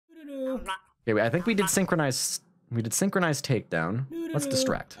Okay, I think we did synchronize. We did synchronized takedown. Let's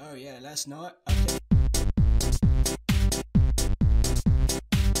distract. Oh yeah, last night.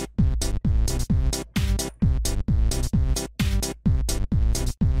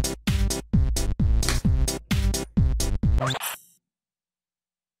 Okay.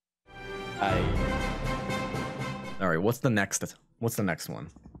 All right, what's the next one?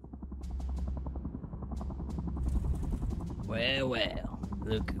 Well, well,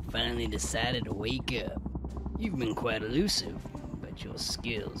 look who finally decided to wake up. You've been quite elusive, but your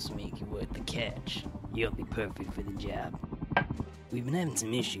skills make you worth the catch. You'll be perfect for the job. We've been having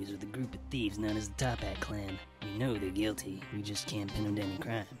some issues with a group of thieves known as the Top Hat Clan. We know they're guilty, we just can't pin them to any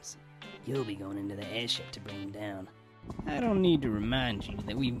crimes. You'll be going into the airship to bring them down. I don't need to remind you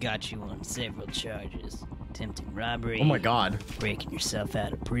that we've got you on several charges. Attempting robbery. Oh my god. Breaking yourself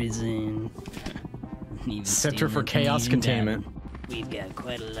out of prison. Even Center for stealing Chaos Canadian Containment. diamond. We've got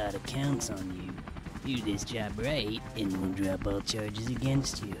quite a lot of counts on you. Do this job right, and we'll drop all charges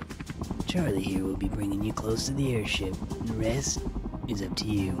against you. Charlie here will be bringing you close to the airship. The rest is up to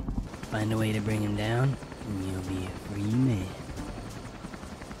you. Find a way to bring him down, and you'll be a free man.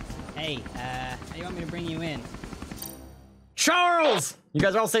 Hey, how do you want me to bring you in? Charles! You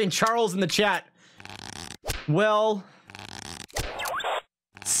guys are all saying Charles in the chat. Well,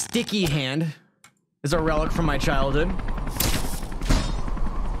 Sticky Hand is a relic from my childhood.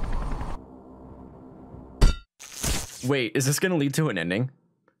 Wait, is this gonna lead to an ending?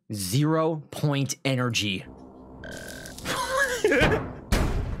 0 point energy. Come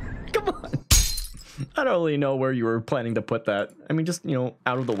on. I don't really know where you were planning to put that. I mean, just, you know,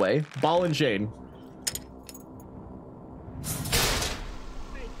 out of the way. Ball and chain.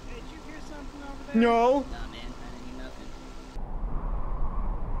 Hey, did you hear something over there? No. Nah, man, I didn't hear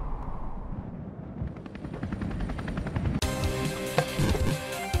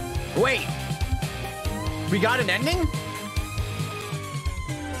nothing. Wait. We got an ending?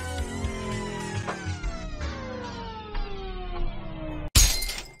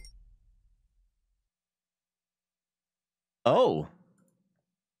 Oh.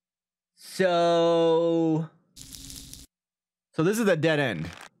 So this is a dead end.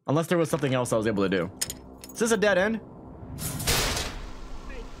 Unless there was something else I was able to do. Is this a dead end?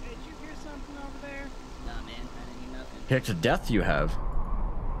 Hey, did you hear something over there? Nah, man, I didn't hear nothing. Pick to death you have.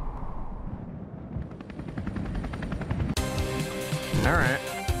 Alright.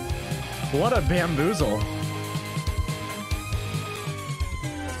 What a bamboozle.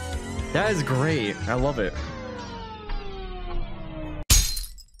 That is great. I love it.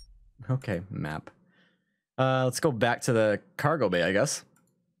 Okay, map. Let's go back to the cargo bay, I guess.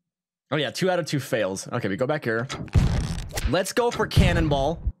 Oh yeah, 2 out of 2 fails. Okay, we go back here. Let's go for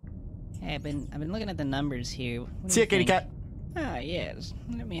cannonball. Hey, I've been looking at the numbers here. See ya, kitty cat. Ah, yes.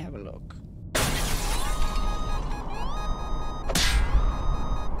 Let me have a look.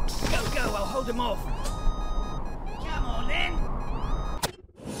 Go, go! I'll hold him off. Come on, then.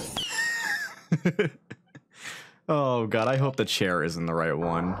 Oh god, I hope the chair isn't the right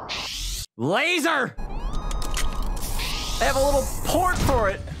one. Laser! I have a little port for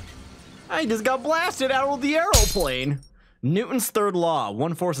it. I just got blasted out of the aeroplane. Newton's third law.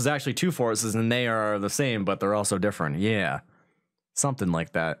 One force is actually 2 forces, and they are the same, but they're also different. Yeah. Something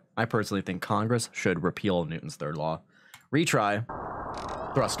like that. I personally think Congress should repeal Newton's third law. Retry.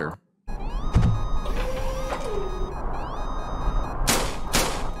 Thruster.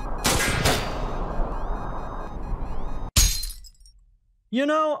 You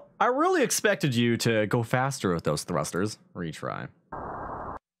know, I really expected you to go faster with those thrusters. Retry.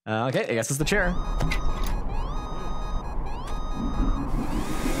 Okay, I guess it's the chair. Everyone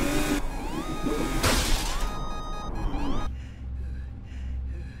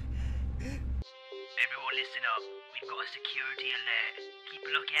listen up. We've got a security alert. Keep a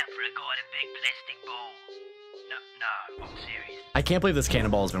lookout for a guy in a big plastic ball. No, I'm serious. I can't believe this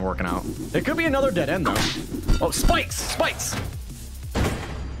cannonball has been working out. It could be another dead end, though. Oh, spikes! Spikes!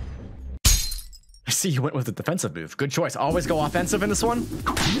 I see you went with the defensive move. Good choice. Always go offensive in this one.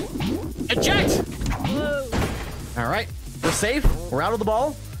 Eject! Whoa. All right, we're safe. We're out of the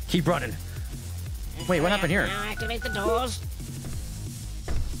ball. Keep running. Wait, what happened here? Now activate the doors.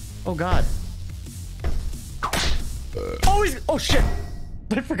 Oh, God. Always, oh, shit.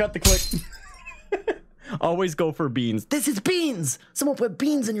 I forgot to click. Always go for beans. This is beans. Someone put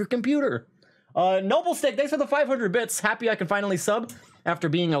beans in your computer. Noble Stick, thanks for the 500 bits. Happy I can finally sub after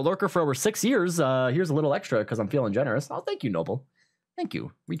being a lurker for over 6 years. Here's a little extra because I'm feeling generous. Oh, thank you, Noble. Thank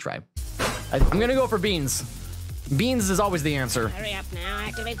you. Retry. I'm gonna go for beans. Beans is always the answer. Hurry up now,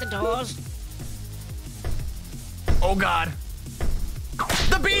 activate the doors. Oh, God.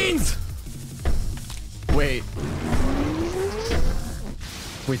 The beans! Wait.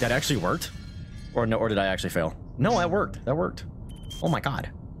 Wait, that actually worked? Or no, or did I actually fail? No, that worked. That worked. Oh my god.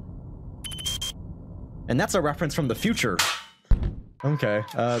 And that's a reference from the future. Okay.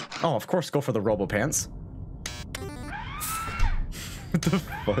 Oh, of course, go for the Robo Pants. What the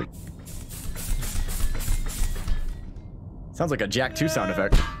fuck? Sounds like a Jack 2 sound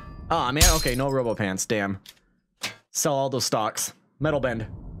effect. Oh man, okay, no Robo Pants, damn. Sell all those stocks. Metal Bend.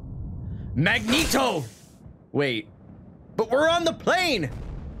 Magneto! Wait. But we're on the plane!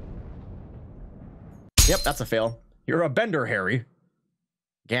 Yep, that's a fail. You're a bender, Harry.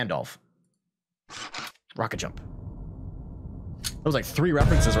 Gandalf. Rocket jump. That was like 3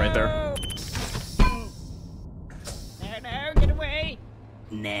 references right there. No, get away!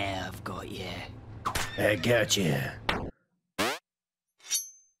 Now I've got you. I got you.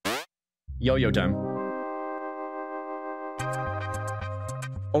 Yo-yo time.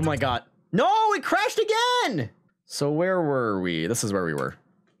 Oh my god. No, it crashed again! So where were we? This is where we were.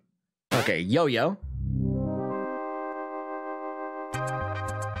 Okay, yo-yo.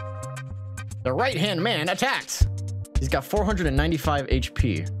 The right-hand man attacks. He's got 495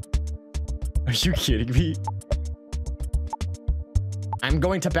 HP. Are you kidding me? I'm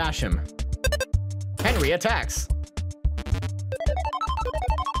going to bash him. Henry attacks.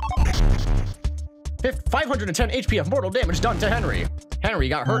 510 HP of mortal damage done to Henry. Henry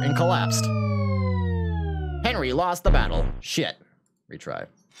got hurt and collapsed. Henry lost the battle. Shit. Retry.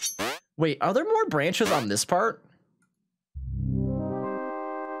 Wait, are there more branches on this part?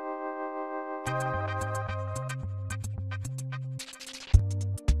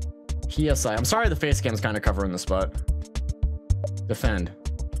 PSI. I'm sorry the face cam's kind of covering the spot. Defend.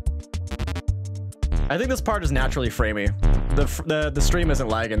 I think this part is naturally framey. The stream isn't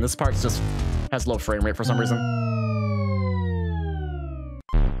lagging. This part just has low frame rate for some reason.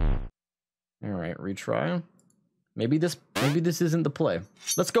 All right, retry. Maybe this isn't the play.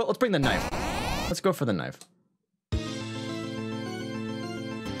 Let's go. Let's bring the knife. Let's go for the knife.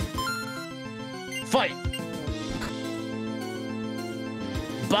 Fight.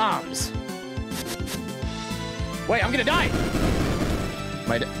 Bombs. Wait, I'm gonna die.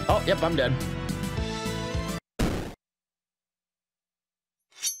 Oh, yep, I'm dead.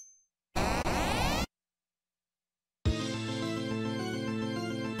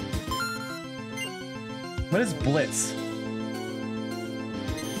 What is Blitz?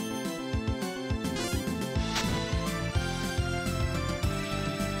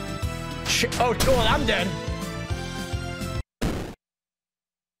 Oh, cool, I'm dead.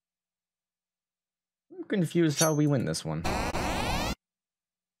 I'm confused how we win this one.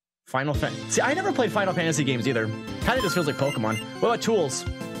 Final Fantasy. See, I never played Final Fantasy games either. Kind of just feels like Pokemon. What about tools?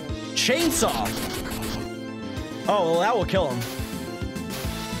 Chainsaw. Oh, well, that will kill him.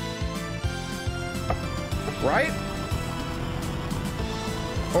 Right?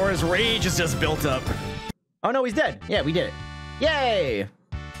 Or his rage is just built up. Oh no, he's dead. Yeah, we did it. Yay!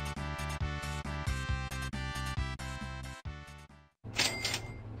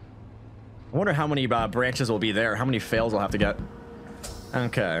 I wonder how many branches will be there. How many fails I'll have to get.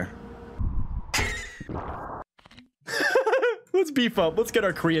 Okay. Let's beef up. Let's get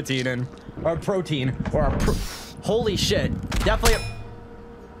our creatine in. Our protein. Or our holy shit. Definitely.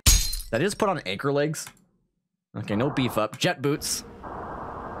 That is put on anchor legs. Okay, no beef up. Jet boots.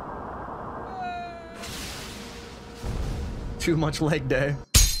 Too much leg day.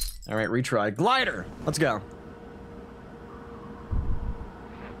 All right, retry. Glider. Let's go.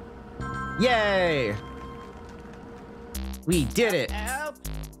 Yay! We did it. Help!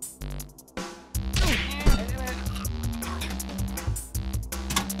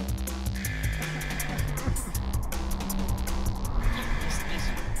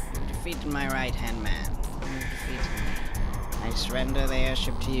 You've defeated my right-hand man. I surrender the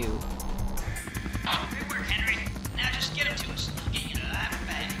airship to you. Oh, good work, Henry. Now just get him to us. I'll get you to that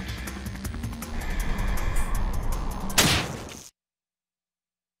bag.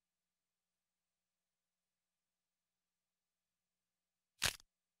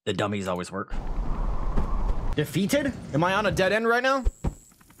 The dummies always work. Defeated? Am I on a dead end right now?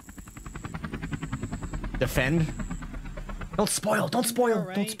 Defend? Don't spoil, don't spoil, All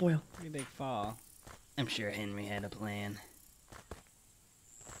right. don't spoil. Pretty big fall. I'm sure Henry had a plan.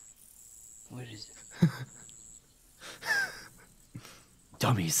 What is it?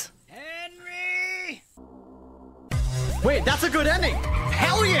 Dummies. Henry! Wait, that's a good ending!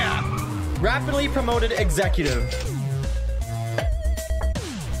 Hell yeah! Rapidly promoted executive.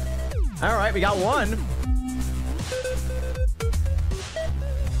 Alright, we got one.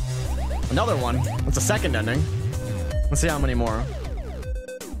 Another one. That's a second ending. Let's see how many more.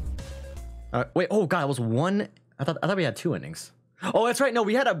 Wait, oh god, it was one. I thought we had 2 endings. Oh, that's right. No,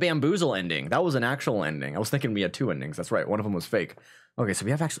 we had a bamboozle ending. That was an actual ending. I was thinking we had 2 endings. That's right. One of them was fake. Okay, so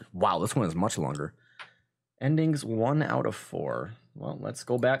we have actually. Wow, this one is much longer. Endings 1 out of 4. Well, let's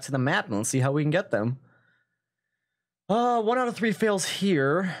go back to the map and let's see how we can get them. 1 out of 3 fails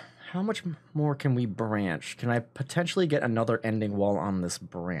here. How much more can we branch? Can I potentially get another ending while on this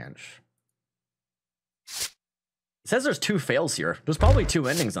branch? It says there's 2 fails here. There's probably 2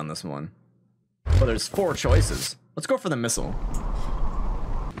 endings on this one. But there's 4 choices. Let's go for the missile. They're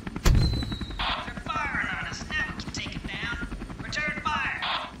firing on us. Now we can take it down. Return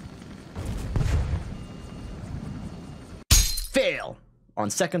fire. Fail! On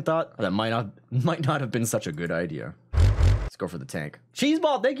second thought, that might not have been such a good idea. Let's go for the tank.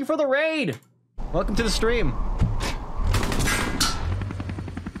 Cheeseball, thank you for the raid! Welcome to the stream.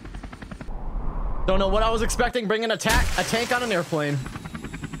 Don't know what I was expecting bringing a tank on an airplane.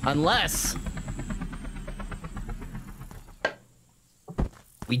 Unless...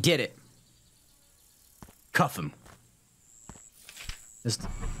 we did it. Cuff him. Just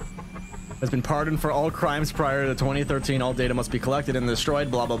has been pardoned for all crimes prior to 2013. All data must be collected and destroyed.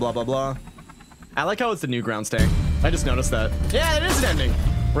 Blah, blah, blah, blah, blah. I like how it's the Newgrounds tank. I just noticed that. Yeah, it is an ending.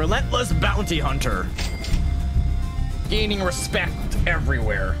 Relentless bounty hunter. Gaining respect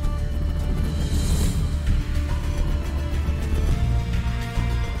everywhere.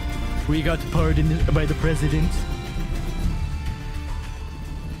 We got pardoned by the president.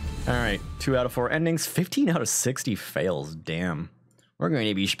 All right, 2 out of 4 endings, 15 out of 60 fails. Damn. We're going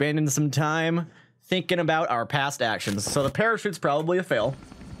to be spending some time thinking about our past actions. So the parachute's probably a fail.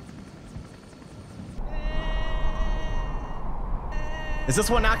 Is this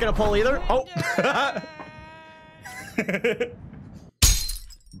one not going to pull either? Oh.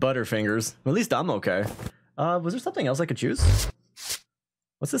 Butterfingers. At least I'm okay. Was there something else I could choose?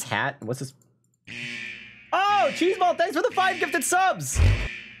 What's this hat? What's this? Oh, Cheeseball, thanks for the 5 gifted subs.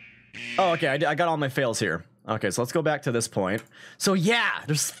 Oh, okay, I got all my fails here. Okay, so let's go back to this point. So yeah,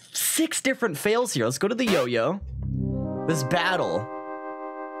 there's 6 different fails here. Let's go to the yo-yo. This battle.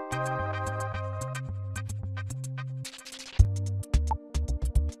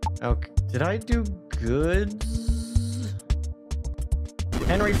 Okay, did I do good?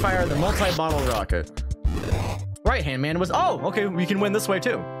 Henry fired the multi-bottle rocket. Right-hand man was, oh, okay, we can win this way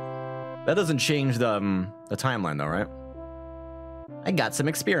too. That doesn't change the timeline though, right? I got some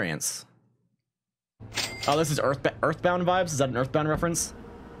experience. Oh, this is Earthbound vibes? Is that an Earthbound reference?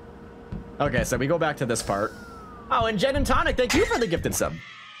 Okay, so we go back to this part. Oh, and Jen and Tonic, thank you for the gifted sub.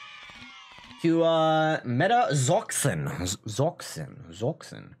 To Meta Zoxen.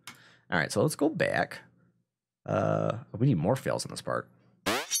 Zoxen. All right, so let's go back. We need more fails on this part.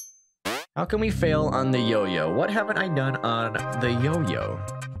 How can we fail on the yo-yo? What haven't I done on the yo-yo?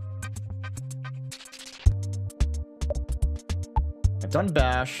 I've done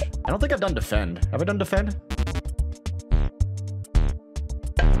bash. I don't think I've done defend. Have I done defend?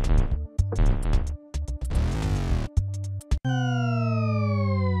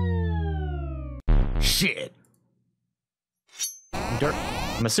 Shit. Dirt.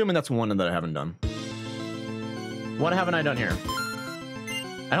 I'm assuming that's one that I haven't done. What haven't I done here?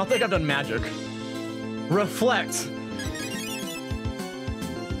 I don't think I've done magic. Reflect.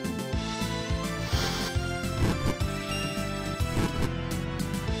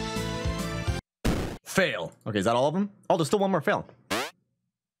 Fail. Okay, is that all of them? Oh, there's still one more fail.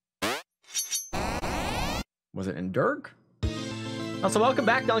 Was it in Dirk? Oh, so welcome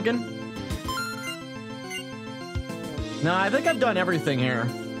back, Duncan. No, I think I've done everything here.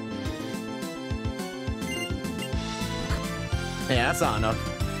 Yeah, that's not enough.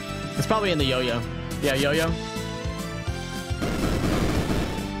 It's probably in the yo-yo. Yeah, yo-yo.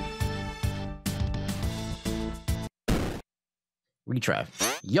 Retry.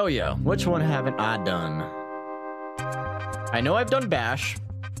 Yo-yo. Which one haven't I done? I know I've done bash.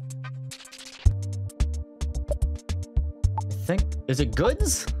 I think... is it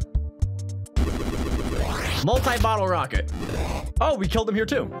goods? Multi-bottle rocket. Oh, we killed him here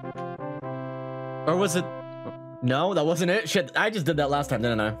too. Or was it... no, that wasn't it. Shit, I just did that last time,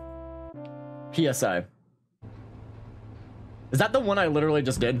 didn't I? PSI. Is that the one I literally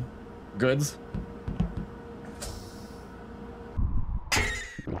just did? Goods?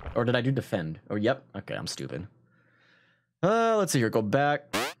 Or did I do defend? Oh, yep. Okay, I'm stupid. Let's see here. Go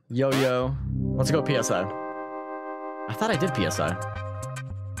back. Yo-yo. Let's go PSI. I thought I did PSI.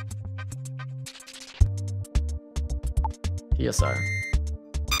 PSI.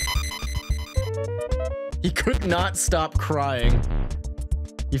 He could not stop crying.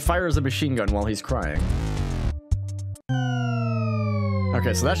 He fires a machine gun while he's crying.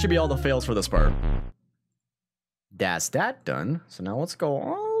 Okay, so that should be all the fails for this part. That's that done. So now let's go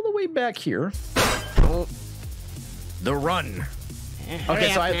all the way back here. The run.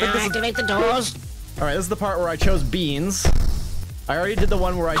 Okay, so I think this is... Activate the doors. All right, this is the part where I chose beans. I already did the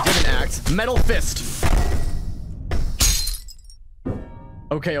one where I didn't act. Metal fist.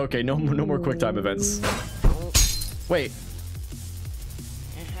 Okay, okay, no more quick time events. Wait.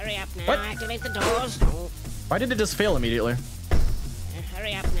 Hurry up now, What? activate the doors. Why did it just fail immediately?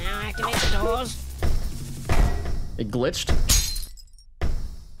 Hurry up now, activate the doors. It glitched.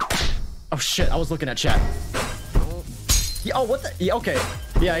 Oh shit, I was looking at chat. Yeah, oh, what the? Yeah, okay.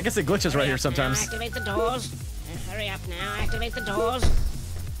 Yeah, I guess it glitches right here sometimes. Now, activate the doors. Hurry up now, activate the doors.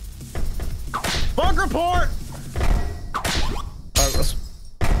 Bug report! Alright, let's...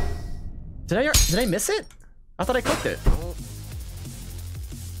 Did I miss it? I thought I clicked it.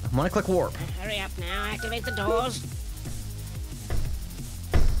 I'm gonna click warp. Hurry up now, activate the doors.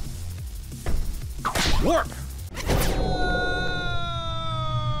 Warp!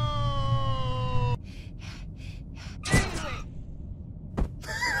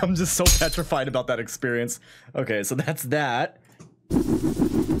 I'm just so petrified about that experience. Okay, so that's that.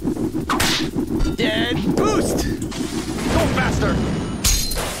 Dead boost! Go faster!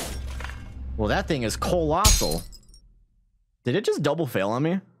 Well, that thing is colossal. Did it just double fail on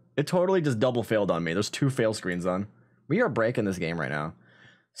me? It totally just double failed on me. There's 2 fail screens on. We are breaking this game right now.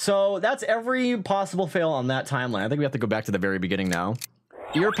 So that's every possible fail on that timeline. I think we have to go back to the very beginning now.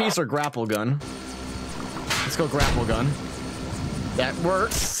 Earpiece or grapple gun? Let's go grapple gun. That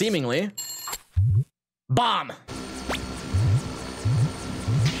works, seemingly. Bomb!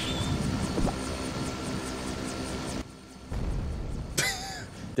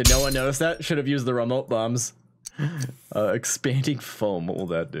 Did no one notice that? Should have used the remote bombs. Expanding foam, what will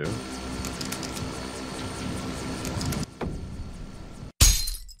that do?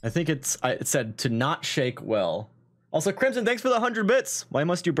 I think it said to not shake well. Also, Crimson, thanks for the 100 bits. Why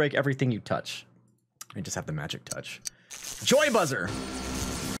must you break everything you touch? I just have the magic touch. Joy buzzer.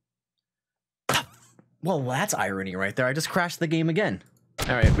 Well, that's irony right there. I just crashed the game again.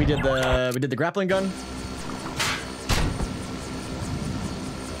 All right, we did the grappling gun.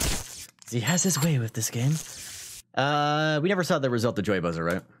 He has his way with this game. We never saw the result of Joy Buzzer,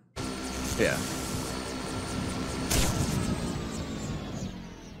 right? Yeah.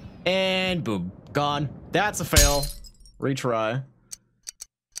 And boom, gone. That's a fail. Retry.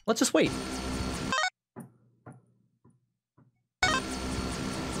 Let's just wait.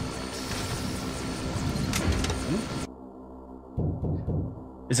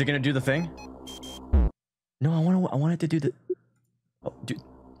 Is it gonna do the thing? No, I want it to do the... Oh,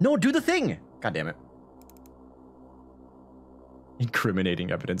 no, do the thing! God damn it.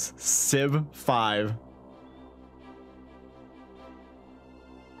 Incriminating evidence. Civ 5.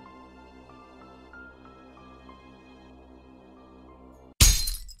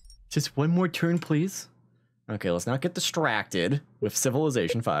 Just one more turn, please. Okay, let's not get distracted with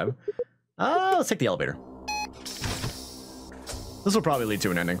Civilization 5. Let's take the elevator. This will probably lead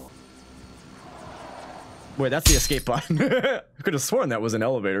to an ending. Wait, that's the escape button. I could have sworn that was an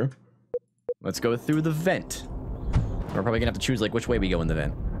elevator. Let's go through the vent. We're probably gonna have to choose like which way we go in the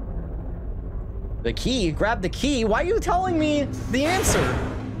vent. The key? Grab the key? Why are you telling me the answer?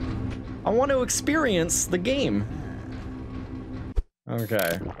 I want to experience the game.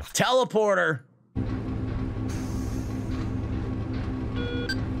 Okay. Teleporter!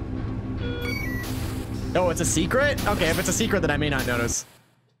 Oh, it's a secret? Okay, if it's a secret, then I may not notice.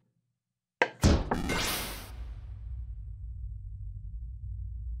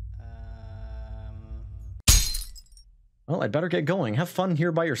 Well, I'd better get going. Have fun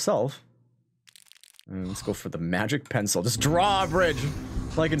here by yourself. Let's go for the magic pencil. Just draw a bridge,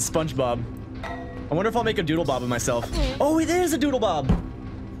 like in SpongeBob. I wonder if I'll make a doodle bob of myself. Oh, it is a doodle bob!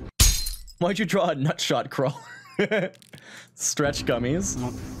 Why'd you draw a nutshot crawler? Stretch gummies.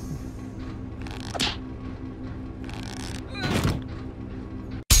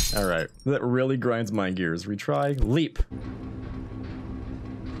 All right, that really grinds my gears. Retry, leap.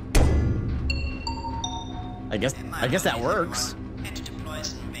 I guess that works. Had to deploy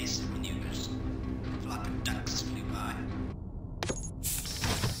some invasive maneuvers. A flock of ducks flew by.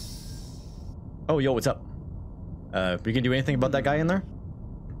 Oh, yo, what's up? We can do anything about that guy in there?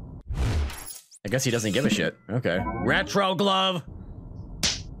 I guess he doesn't give a shit. Okay. Retro glove!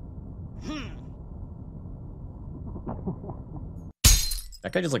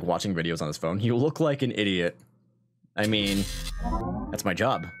 That guy just like watching videos on his phone. You look like an idiot. I mean, that's my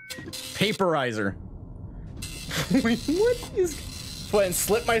job. Paperizer. Wait, what is... What, and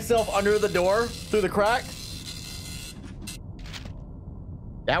slip myself under the door through the crack?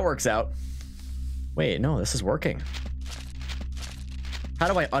 That works out. Wait, no, this is working. How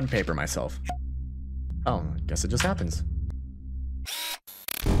do I unpaper myself? Oh, I guess it just happens.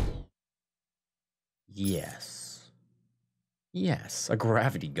 Yes. Yes, a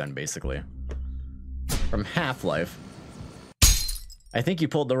gravity gun, basically. From Half-Life. I think you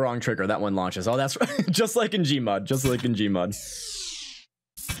pulled the wrong trigger. That one launches. Oh, that's right. Just like in Gmod. Just like in Gmod.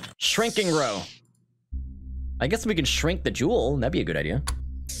 Shrinking row. I guess we can shrink the jewel. That'd be a good idea.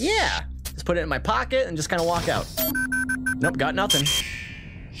 Yeah. Just put it in my pocket and just kind of walk out. Nope, got nothing.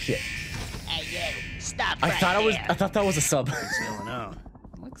 Shit. Hey, you, stop I thought that was a sub. What's going on?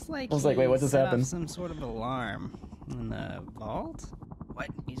 Looks like I was like, wait, what just happened? Some sort of alarm in the vault? What?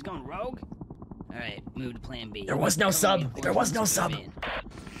 He's going rogue? Alright, move to plan B. There was no sub. There was no sub.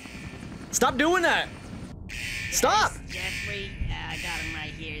 Stop doing that. Stop. Jeffrey, I got him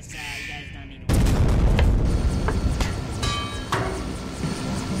right here, so you guys don't need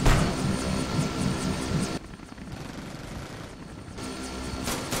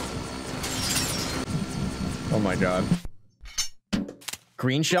Oh my god.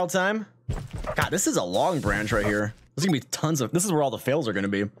 Green shell time? God, this is a long branch right here. There's gonna be tons of... This is where all the fails are gonna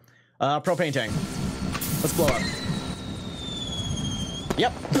be. Propane tank. Let's blow up.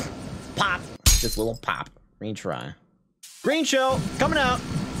 Yep. Pop. Just little pop. Retry. Green shell coming out.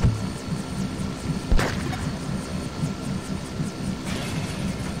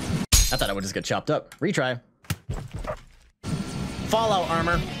 I thought I would just get chopped up. Retry. Fallout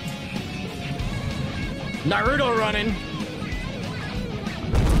armor. Naruto running.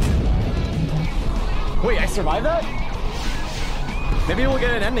 Wait, I survived that? Maybe we'll get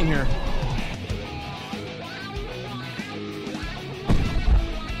an ending here.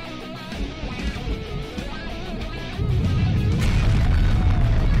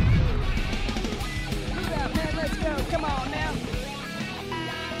 Move out, man. Let's go. Come on now.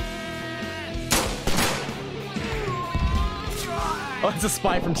 Oh, it's a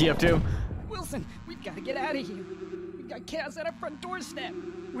spy from TF2. Wilson, we've got to get out of here. We've got chaos at our front doorstep.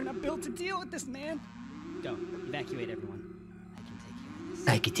 We're not built to deal with this, man. Go. Evacuate everyone.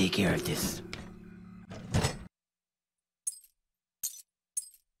 I can take care of this.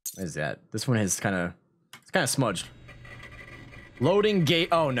 What is that? This one is kind of... It's kind of smudged. Loading gate...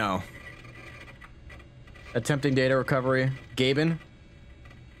 Oh, no. Attempting data recovery. Gaben.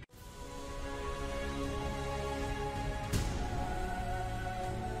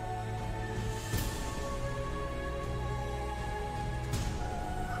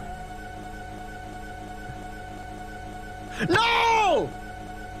 No!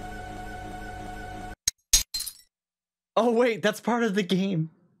 Oh, wait, that's part of the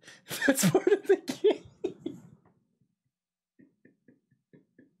game. That's part of the game.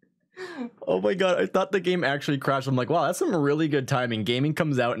 Oh my god, I thought the game actually crashed. I'm like, wow, that's some really good timing. Gaming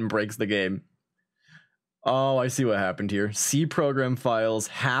comes out and breaks the game. Oh, I see what happened here. C program files,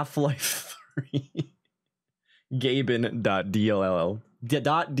 Half-Life 3. Gaben.dll.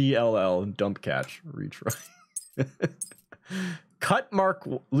 .dll, dump catch, retry. Cut Mark,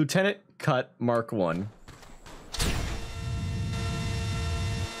 Lieutenant Cut Mark 1.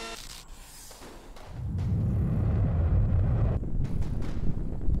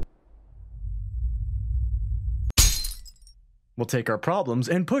 We'll take our problems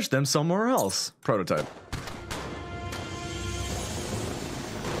and push them somewhere else. Prototype.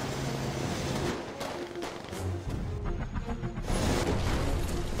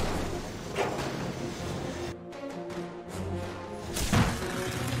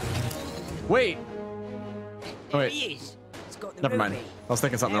 Wait. Oh, wait. He is. It's got the Never mind. ruby. I was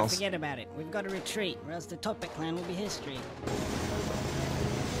thinking something else. Forget about it. We've got to retreat, or else the Topic clan will be history.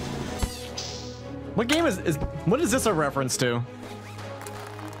 What game is what is this a reference to?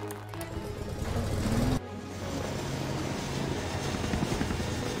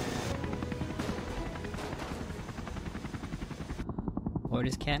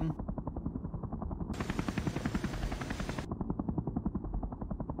 Orders, Captain?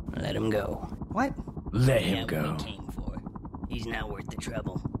 Let him go. What? Let him go. What we came for. He's not worth the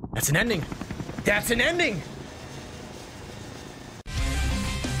trouble. That's an ending. That's an ending.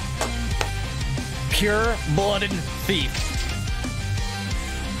 Pure-blooded thief.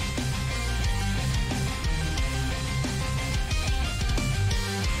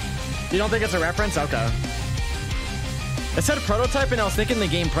 You don't think it's a reference? Okay. It said Prototype, and I was thinking the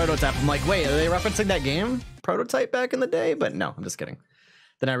game Prototype. I'm like, wait, are they referencing that game Prototype back in the day? But no, I'm just kidding.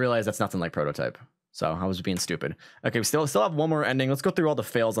 Then I realized that's nothing like Prototype. So I was being stupid. Okay, we still have one more ending. Let's go through all the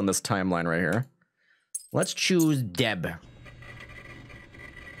fails on this timeline right here. Let's choose Deb.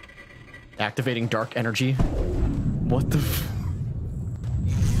 Activating dark energy. What the f...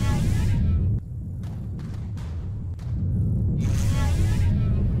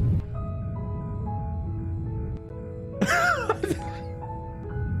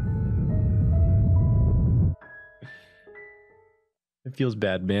 It feels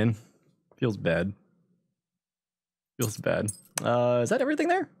bad, man. Feels bad. Feels bad. Is that everything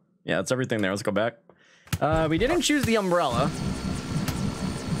there? Yeah, that's everything there. Let's go back. We didn't choose the umbrella.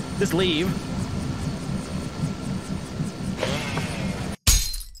 Just leave.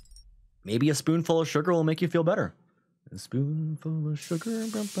 Maybe a spoonful of sugar will make you feel better. A spoonful of sugar.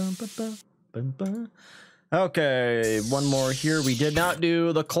 Okay, one more here. We did not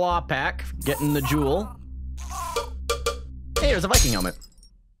do the claw pack. Getting the jewel. Hey, there's a Viking helmet.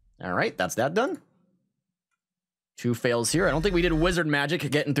 All right, that's that done. 2 fails here. I don't think we did wizard magic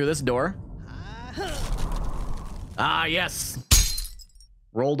getting through this door. Ah, yes.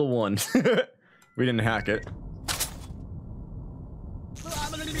 Rolled a 1. We didn't hack it.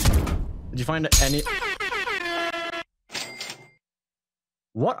 Did you find any?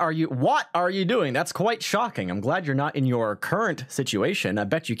 What are you doing? That's quite shocking. I'm glad you're not in your current situation. I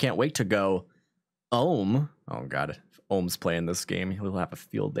bet you can't wait to go Ohm. Oh god, if Ohm's playing this game, he'll have a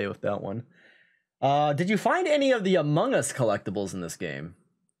field day with that one. Did you find any of the Among Us collectibles in this game?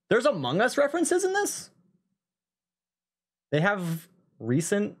 There's Among Us references in this? They have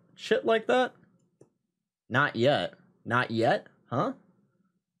recent shit like that? Not yet. Not yet? Huh?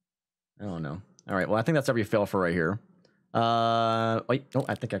 I don't know. All right, well, I think that's every fail for right here. Wait, no,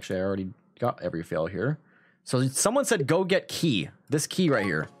 I think actually I already got every fail here. So someone said go get key. This key right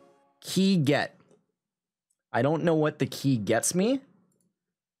here. Key get. I don't know what the key gets me.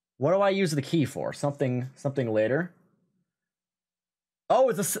 What do I use the key for? Something later. Oh,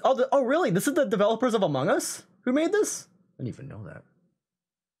 it's a, oh really? This is the developers of Among Us who made this? I didn't even know that.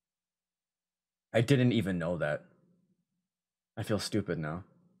 I didn't even know that. I feel stupid now.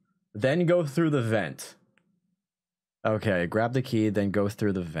 Then go through the vent. Okay, grab the key, then go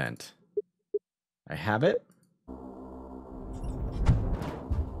through the vent. I have it.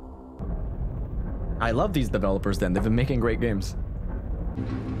 I love these developers then. They've been making great games.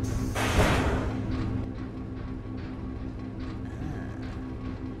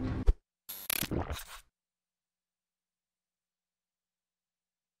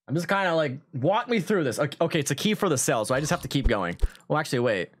 I'm just kind of like, walk me through this. Okay, it's a key for the cell, so I just have to keep going. Well, actually,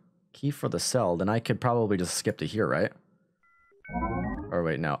 wait. Key for the cell, then I could probably just skip to here, right? Or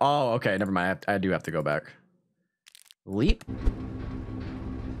wait, no. Oh, okay, never mind. I do have to go back. Leap.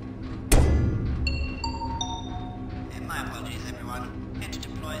 My apologies, everyone. Had to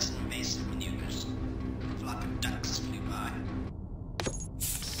deploy some invasive maneuvers. A flock of ducks flew by.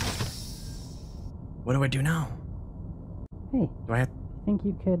 What do I do now? Hey, Do I have... think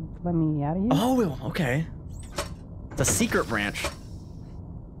you could let me out of here? Oh, okay. It's a secret branch.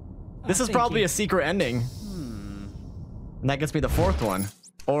 This is probably a secret ending. And that gets me the 4th one.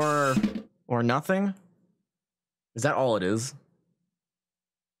 Or nothing? Is that all it is?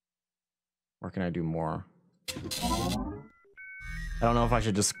 Or can I do more? I don't know if I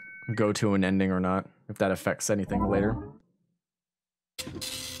should just go to an ending or not. If that affects anything later.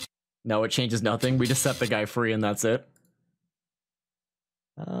 No, it changes nothing. We just set the guy free and that's it.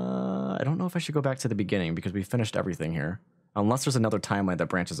 I don't know if I should go back to the beginning because we finished everything here. Unless there's another timeline that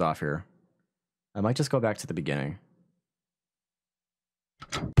branches off here. I might just go back to the beginning.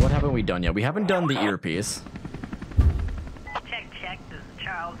 What haven't we done yet? We haven't done the earpiece. Check. This is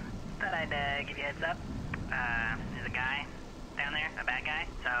Charles. Thought I'd give you a heads up. There's a guy down there, a bad guy.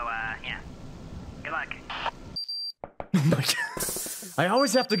 So, yeah. Good luck. Oh my God. I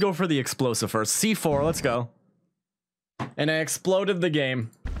always have to go for the explosive first. C4, let's go. And I exploded the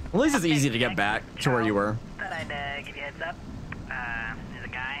game. At least it's easy to get back to where you were. Thought I'd give you a heads up. There's a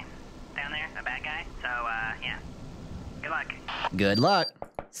guy down there, a bad guy. So, yeah. Good luck. Good luck.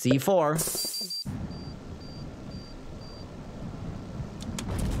 C4.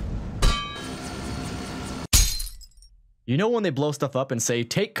 You know when they blow stuff up and say,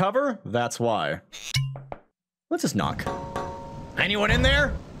 take cover? That's why. Let's just knock. Anyone in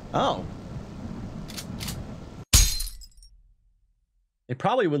there? Oh. They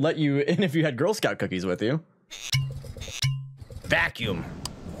probably would let you in if you had Girl Scout cookies with you. Vacuum.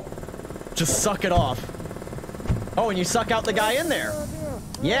 Just suck it off. Oh, and you suck out the guy in there.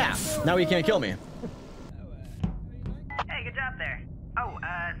 Yeah, now he can't kill me. Hey, good job there. Oh,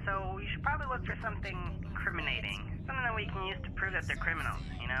 so you should probably look for something incriminating. Something that we can use to prove that they're criminals,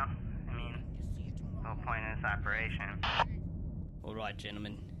 you know? I mean, the whole point of this operation. Alright,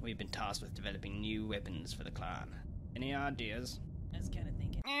 gentlemen. We've been tasked with developing new weapons for the clan. Any ideas? I was kind of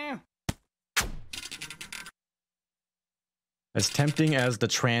thinking. As tempting as the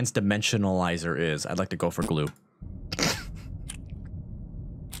trans-dimensionalizer is, I'd like to go for glue.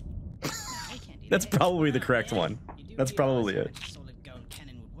 That's probably the correct one. That's probably it.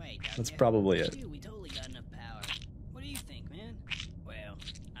 That's probably it. We totally got enough power. What do you think, man?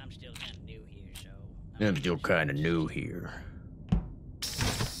 I'm still kind of new here.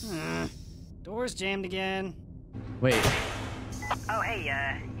 Door's jammed again. Wait, Oh, hey,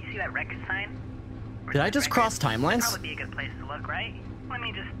 you see that record sign? did I just cross That'd timelines? probably be a good place to look, right? Let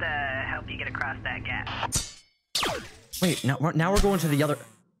me just, help you get across that gap. Wait, now we're going to the other...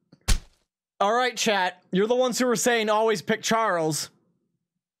 All right, chat. You're the ones who were saying always pick Charles.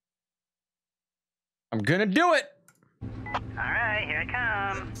 I'm gonna do it. Alright, here I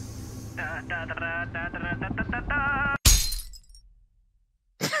come. Da, da, da, da, da, da, da, da, da, da.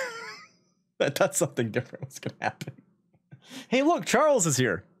 I thought something different was gonna happen. Hey, look, Charles is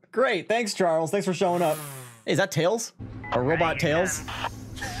here. Great, thanks, Charles. Thanks for showing up. Hey, is that Tails? Or Robot Right, you're Tails? done.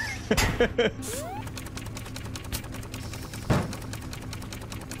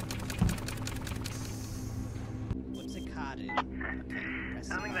 What's a card in? I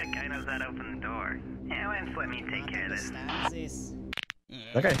don't think that guy knows how to open the door. Yeah, why don't let me take care of this. This.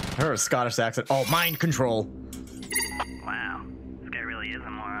 Okay, her Scottish accent. Oh, mind control. Wow, this guy really is a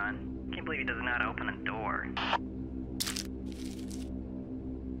moron. Can't believe he doesn't know how to open a door.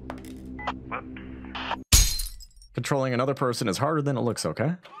 Whoops. Controlling another person is harder than it looks,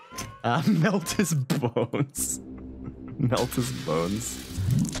 okay? Melt his bones. Melt his bones.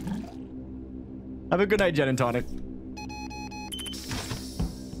 Have a good night, Jen and Tonic.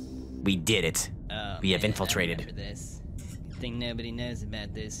 We did it. Oh, We have man, infiltrated. I remember this. Good thing nobody knows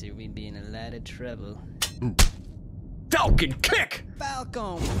about this, or we'd be in a lot of trouble. Falcon kick!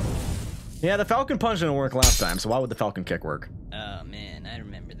 Falcon! Yeah, the Falcon punch didn't work last time, so why would the Falcon kick work? Oh man, I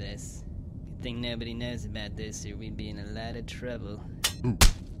remember this. Good thing nobody knows about this, or we'd be in a lot of trouble.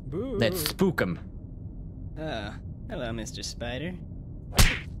 Let's spook him. Oh, hello, Mr. Spider.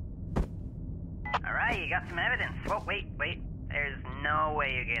 Alright, you got some evidence. Whoa, wait. There's no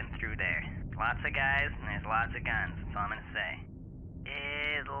way you're getting through there. Lots of guys, and there's lots of guns. That's all I'm gonna say.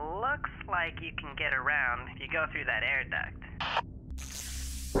 It looks like you can get around if you go through that air duct.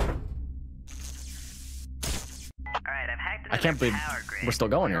 Alright, I've hacked into I can't their believe power grid. we're still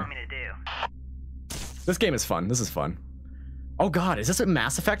going What do here. you want me to do? This game is fun. This is fun. Oh god, is this a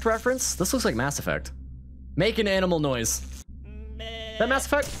Mass Effect reference? This looks like Mass Effect. Make an animal noise. Is that Mass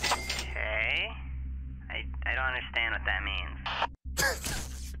Effect? Okay. I don't understand what that means.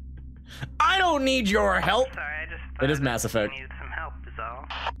 I don't need your help. Sorry, I just It is thought Mass Effect. I needed some help, is all.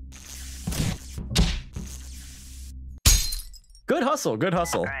 Good hustle, good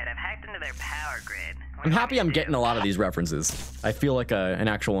hustle. Alright, I've hacked into their power grid. What do I'm you want happy me I'm to getting do? a lot of these references. I feel like an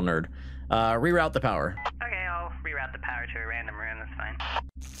actual nerd. Reroute the power. Okay, I'll reroute the power to a random room, that's fine.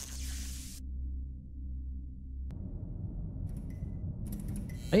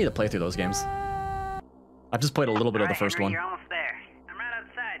 I need to play through those games. I've just played a little bit of the Alright, first Henry, one. You're almost there. I'm right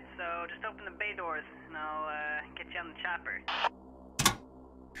outside, so just open the bay doors and I'll get you on the chopper.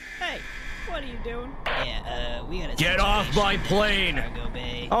 Hey, what are you doing? Yeah, we got a Get off my plane! Cargo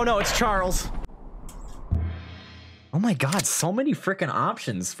bay. Oh no, it's Charles. Oh my god, so many freaking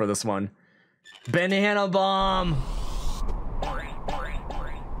options for this one. Banana bomb.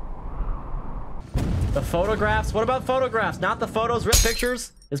 The photographs? What about photographs? Not the photos, rip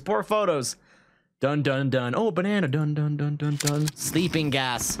pictures? It's poor photos. Dun dun dun. Oh, banana. Dun dun dun dun dun. Sleeping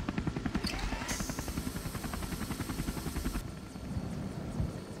gas.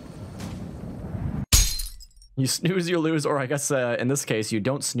 You snooze, you lose, or I guess in this case, you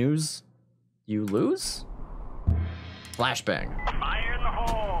don't snooze, you lose? Flashbang. Fire in the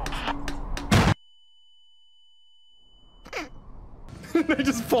hole! They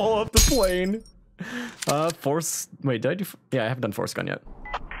just fall off the plane. Force. Wait, did I do? Yeah, I haven't done force gun yet.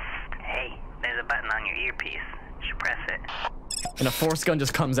 Hey, there's a button on your earpiece. You should press it. And a force gun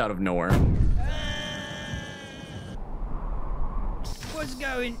just comes out of nowhere. What's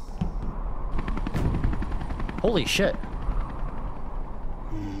going? Holy shit.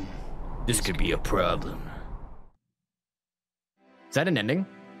 This could be a problem. Is that an ending?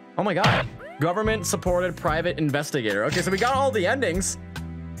 Oh my god. Government supported private investigator. Okay, so we got all the endings.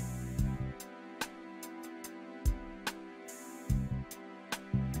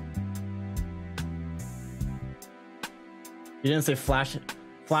 You didn't say flash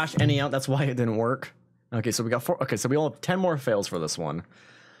any out, that's why it didn't work. Okay, so we got 4. Okay, so we all have 10 more fails for this one.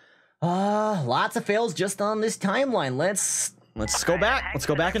 Lots of fails just on this timeline. Let's go back. Let's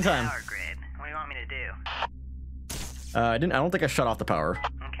go back in time. Power grid. What do you want me to do? I don't think I shut off the power.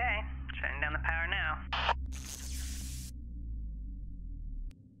 Okay, shutting down the power now.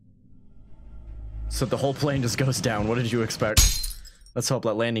 So the whole plane just goes down. What did you expect? Let's hope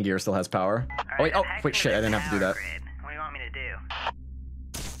that landing gear still has power. Oh wait, wait, shit, I didn't have to do that. Grid. What do you want me to do?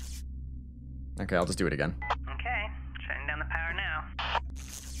 Okay, I'll just do it again. Okay, shutting down the power now.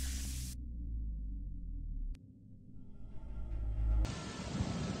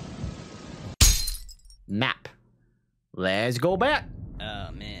 Map. Let's go back.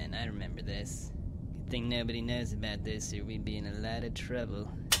 Oh man, I remember this. Good thing nobody knows about this or we'd be in a lot of trouble.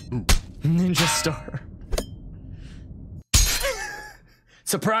 Ninja Star.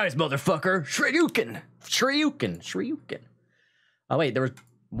 Surprise, motherfucker! Shryuken. Oh wait, there was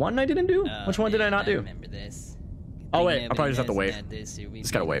one I didn't do? Which one did I not do? Remember this. Oh wait, I'll probably just have to wait.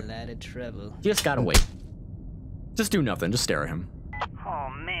 Just gotta wait. Just gotta wait. Just do nothing, just stare at him. Oh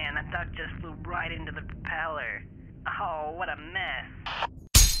man, that duck just flew right into the propeller. Oh, what a mess.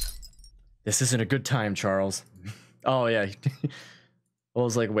 This isn't a good time, Charles. Oh yeah. I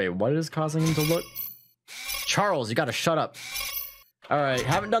was like, wait, what is causing him to look? Charles, you gotta shut up. Alright,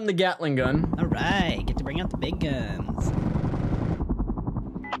 haven't done the Gatling gun. Alright, get to bring out the big guns.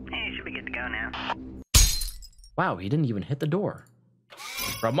 Hey, should be good to go now. Wow, he didn't even hit the door.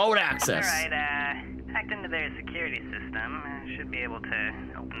 Remote access. Alright, hacked into their security system. Should be able to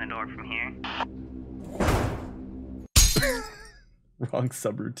open the door from here. Wrong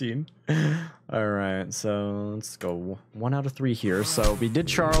subroutine. Alright, so let's go 1 out of 3 here. So we did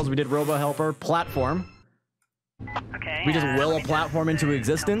Charles, we did Robo Helper, platform. Okay. We just will let a me platform into teleport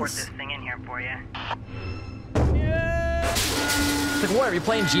existence. this thing in here for you. It's like, what, are you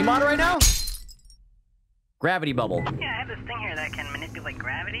playing Gmod right now? Gravity bubble. Yeah, I have this thing here that can manipulate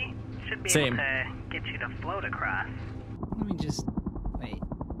gravity. Should be Same. able to get you to float across. Let me just... wait.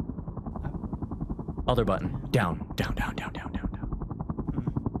 Other button. Down. Did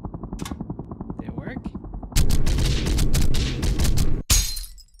it work?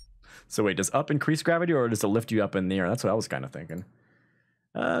 So wait, does up increase gravity or does it lift you up in the air? That's what I was kind of thinking.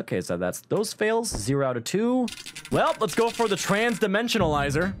 Okay, so that's those fails. 0 out of 2. Well, let's go for the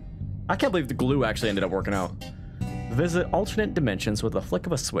trans-dimensionalizer. I can't believe the glue actually ended up working out. Visit alternate dimensions with a flick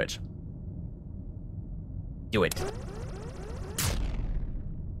of a switch. Do it.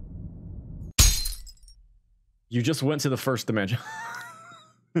 You just went to the first dimension.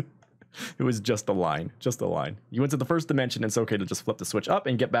 It was just a line. Just a line. You went to the first dimension, and it's okay to just flip the switch up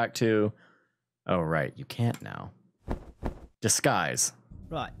and get back to... Oh, right. You can't now. Disguise.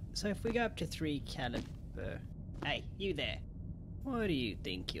 Right, so if we go up to 3 caliber... Hey, you there. What do you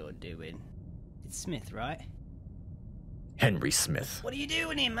think you're doing? It's Smith, right? Henry Smith. What are you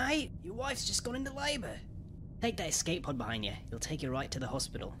doing here, mate? Your wife's just gone into labor. Take that escape pod behind you. It'll take you right to the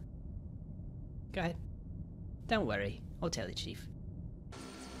hospital. Go ahead. Don't worry. I'll tell the chief.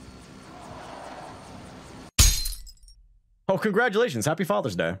 Oh, congratulations. Happy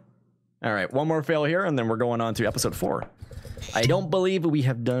Father's Day. All right, one more fail here, and then we're going on to episode 4. I don't believe we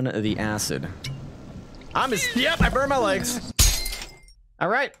have done the acid. Yep, I burned my legs. All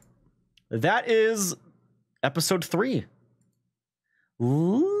right. That is episode 3.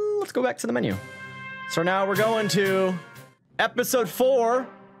 Let's go back to the menu. So now we're going to episode 4,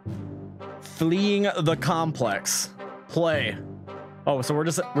 Fleeing the Complex. Play. Oh, so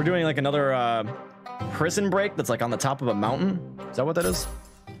we're doing like another prison break that's like on the top of a mountain. Is that what that is?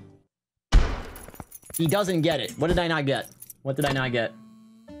 He doesn't get it. What did I not get? What did I not get?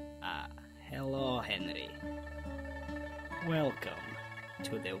 Hello, Henry. Welcome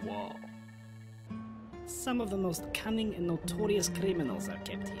to the wall. Some of the most cunning and notorious criminals are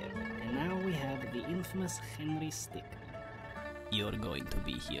kept here, and now we have the infamous Henry Stickmin. You're going to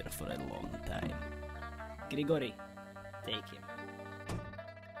be here for a long time. Grigori, take him.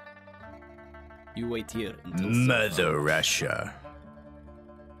 You wait here until Mother Russia.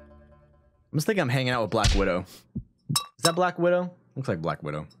 I'm just thinking I'm hanging out with Black Widow. Is that Black Widow? Looks like Black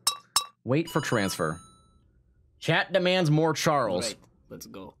Widow. Wait for transfer. Chat demands more Charles. Right, let's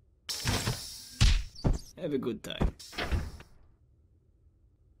go. Have a good time.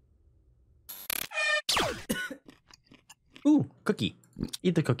 Ooh, cookie.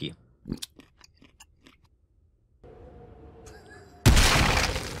 Eat the cookie.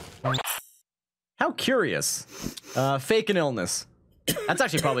 How curious. Fake an illness. That's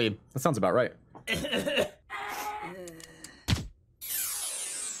actually probably, that sounds about right.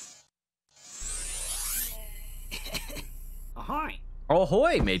 Ahoy!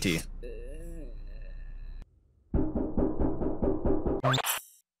 Ahoy, matey.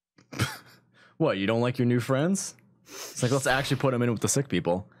 What, you don't like your new friends? It's like, let's actually put them in with the sick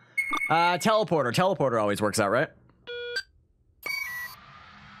people. Teleporter. Teleporter always works out, right?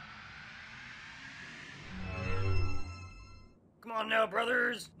 Come on now,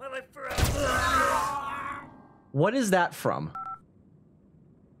 brothers! My life forever! What is that from?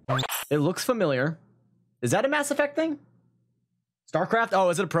 It looks familiar. Is that a Mass Effect thing? StarCraft? Oh,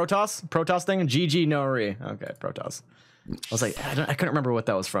 is it a Protoss? Protoss thing? GG Nori. Okay, Protoss. I was like, I couldn't remember what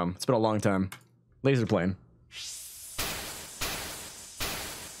that was from. It's been a long time. Laser plane.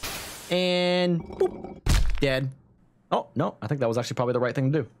 And boop, dead. Oh, no, I think that was actually probably the right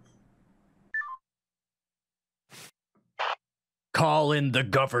thing to do. Call in the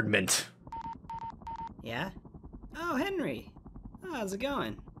government. Yeah? Oh, Henry. Oh, how's it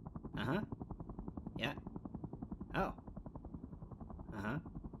going? Uh-huh. Yeah. Oh. Uh-huh.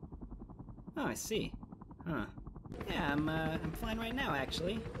 Oh, I see. Huh. Yeah, I'm flying right now,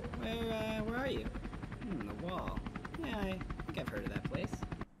 actually. Where are you? The wall. Yeah, I think I've heard of that place.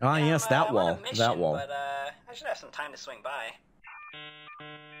 Ah, yes, that I'm on wall. a mission, That wall. But, I should have some time to swing by.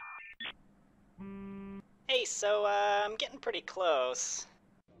 Hey, so, I'm getting pretty close.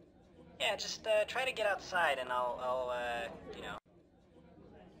 Yeah, just, try to get outside and I'll you know.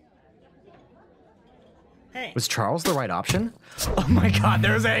 Hey. Was Charles the right option? Oh my god,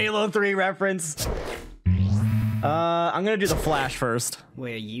 there's a Halo 3 reference. I'm gonna do the flash first.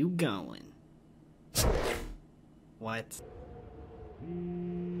 Where you going? What?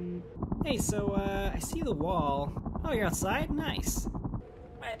 Hey, so, I see the wall. Oh, you're outside? Nice.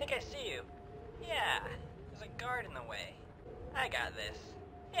 I think I see you. Yeah, there's a guard in the way. I got this.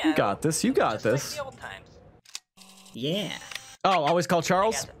 Yeah, You got this, you got just this. like the old times. Yeah. Oh, always call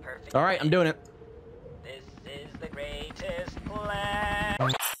Charles? Alright, I'm doing it. This is the greatest plan.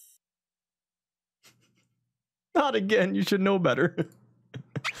 Not again, you should know better.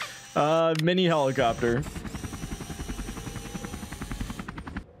 Mini helicopter. And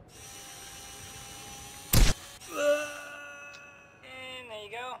there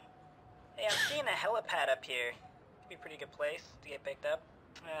you go. Hey, I'm seeing a helipad up here. Could be a pretty good place to get picked up.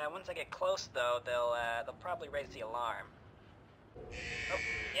 Once I get close, though, they'll probably raise the alarm. Oh,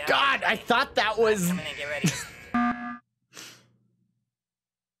 yeah, God, I thought that was... Come in and get ready.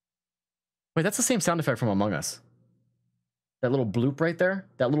 Wait, that's the same sound effect from Among Us. That little bloop right there?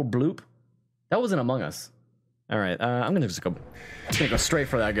 That little bloop? That wasn't Among Us. Alright, I'm gonna just go... I'm gonna go straight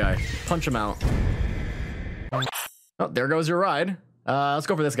for that guy. Punch him out. Oh, there goes your ride. Let's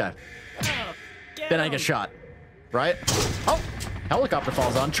go for this guy. Oh, Then I get shot. Right? Oh! Helicopter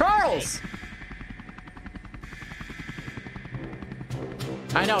falls on Charles!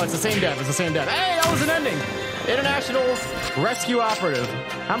 I know, it's the same death, it's the same death. Hey, that was an ending! International Rescue Operative.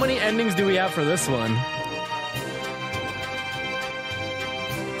 How many endings do we have for this one?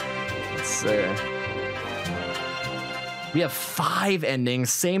 Let's see. We have 5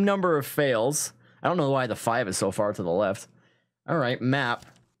 endings, same number of fails. I don't know why the 5 is so far to the left. All right, map.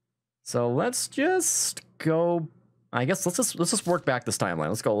 So let's just go. I guess let's just work back this timeline.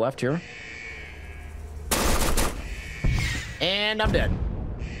 Let's go left here. And I'm dead.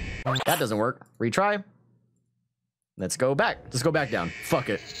 That doesn't work. Retry. Let's go back. Just go back down. Fuck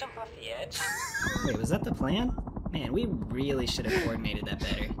it. Jump off the edge. Wait, was that the plan? Man, we really should have coordinated that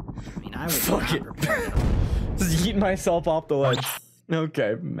better. I mean, I was not prepared. Just eat myself off the ledge.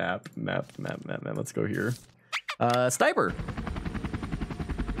 Okay, map. Let's go here. Sniper.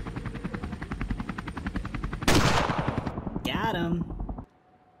 Got him.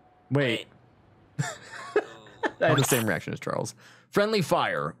 Wait. I had the same reaction as Charles. Friendly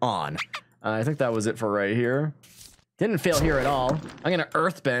fire on. I think that was it for right here. Didn't fail here at all. I'm gonna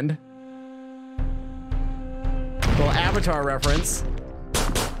earthbend. Little Avatar reference.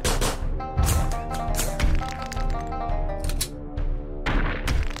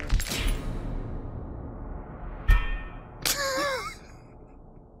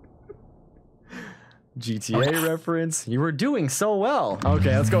 GTA reference. You were doing so well.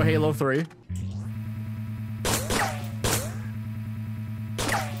 Okay, let's go Halo 3.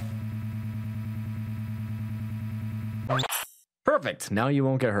 Perfect. Now you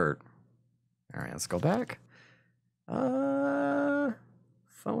won't get hurt. All right, let's go back. Phone.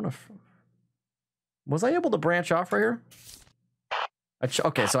 Was I able to branch off right here?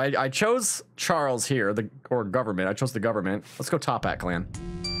 Okay, so I chose Charles here, or government. I chose the government. Let's go Top Hat Clan.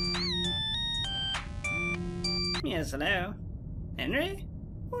 Yes, hello. Henry?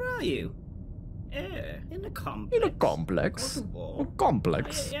 Where are you? In the complex. In a complex. Across the wall. A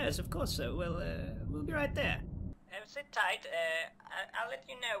complex. Yes, of course, sir. We'll be right there. Sit tight. I'll let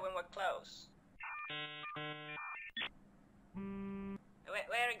you know when we're close.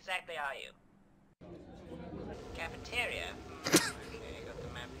 Where exactly are you? Cafeteria. Okay, got the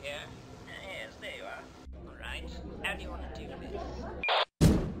map here. Yes, there you are. Alright. How do you want to do this?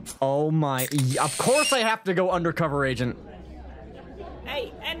 Oh my, of course I have to go undercover agent.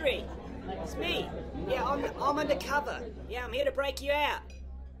 Hey, Henry! It's me! Yeah, I'm undercover. Yeah, I'm here to break you out.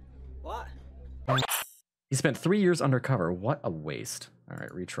 What? He spent 3 years undercover. What a waste. All right,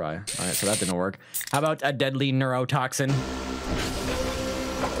 retry. All right, so that didn't work. How about a deadly neurotoxin?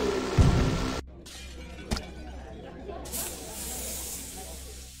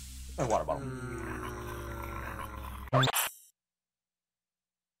 A water bottle.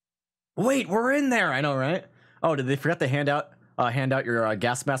 Wait, we're in there. I know, right? Oh, did they forget to hand out your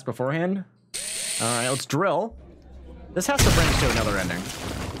gas mask beforehand? All right, let's drill. This has to bring us to another ending.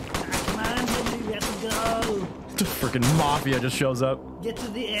 Come on, Henry, we have to go. The freaking mafia just shows up. Get to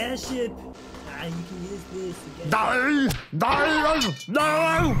the airship. Ah, you can use this. Die! Die!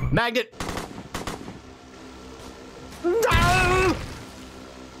 Die! Magnet! Die!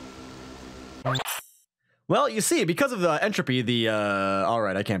 Well, you see, because of the entropy, the,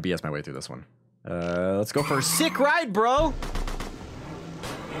 alright, I can't BS my way through this one. Let's go for a sick ride, bro!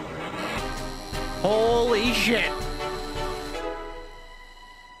 Holy shit!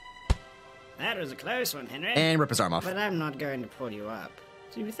 That was a close one, Henry. And rip his arm off. But I'm not going to pull you up.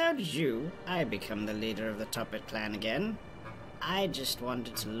 See, without you, I become the leader of the Tuppet clan again. I just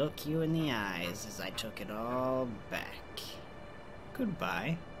wanted to look you in the eyes as I took it all back.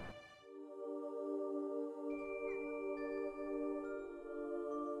 Goodbye.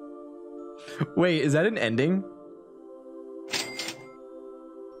 Wait, is that an ending?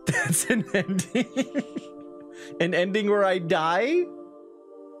 That's an ending? An ending where I die?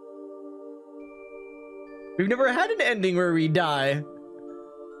 We've never had an ending where we die.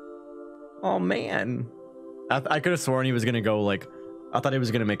 Oh man. I could have sworn he was gonna go like, I thought he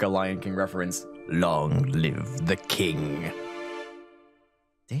was gonna make a Lion King reference. Long live the king.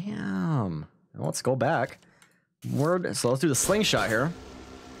 Damn. Well, let's go back. So let's do the slingshot here.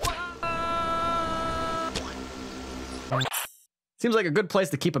 Seems like a good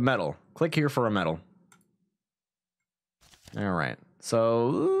place to keep a medal. Click here for a medal. All right. So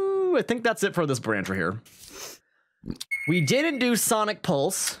ooh, I think that's it for this branch right here. We didn't do Sonic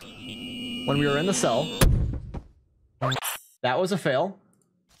Pulse when we were in the cell. That was a fail.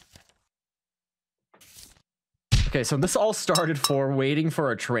 Okay, so this all started for waiting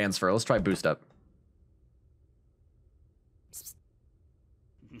for a transfer. Let's try boost up.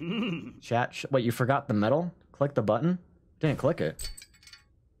 Chat, wait, you forgot the medal? Click the button? Didn't click it.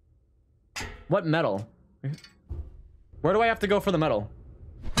 What medal? Where do I have to go for the medal?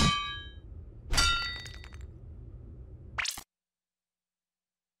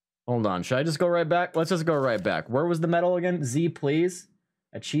 Hold on, should I just go right back? Let's just go right back. Where was the medal again? Z, please.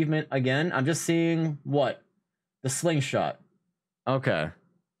 Achievement again. I'm just seeing what? The slingshot. Okay.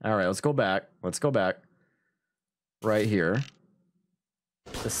 All right, let's go back. Let's go back. Right here.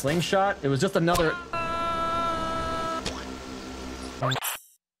 The slingshot. It was just another...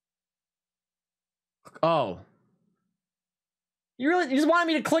 Oh. You just wanted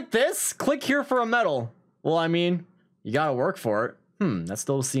me to click this? Click here for a medal. Well, I mean, you gotta work for it. That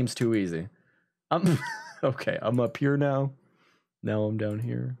still seems too easy. Okay, I'm up here now. Now I'm down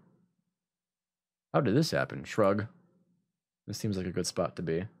here. How did this happen? Shrug. This seems like a good spot to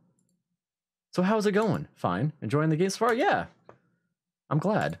be. So how's it going? Fine. Enjoying the game so far? Yeah. I'm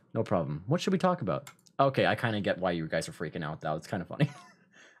glad. No problem. What should we talk about? Okay, I kind of get why you guys are freaking out now. It's kind of funny.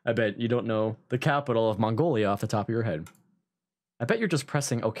 I bet you don't know the capital of Mongolia off the top of your head. I bet you're just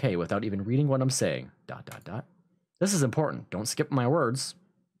pressing OK without even reading what I'm saying. ... This is important. Don't skip my words.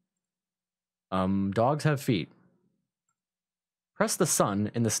 Dogs have feet. Press the sun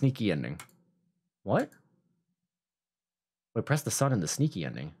in the sneaky ending. What? Wait, press the sun in the sneaky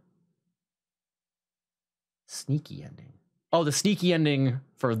ending. Sneaky ending. Oh, the sneaky ending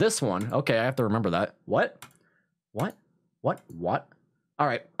for this one. Okay, I have to remember that. What? What? What? All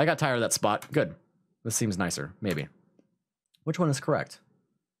right, I got tired of that spot. Good. This seems nicer, maybe. Which one is correct?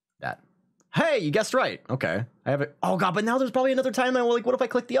 That. Hey, you guessed right. Okay. I have it. Oh god, but now there's probably another time I'm like, what if I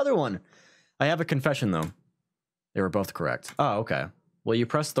click the other one? I have a confession though. They were both correct. Oh, okay. Will you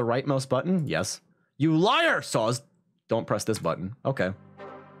press the rightmost button? Yes. You liar, Saws. Don't press this button. Okay.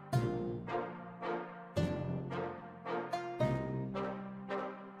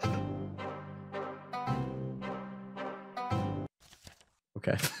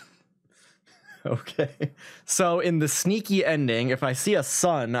 Okay. Okay. So in the sneaky ending, if I see a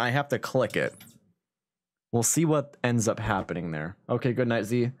sun, I have to click it. We'll see what ends up happening there. Okay, good night,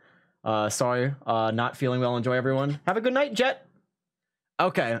 Z. Sorry, not feeling well. Enjoy, everyone. Have a good night, Jet.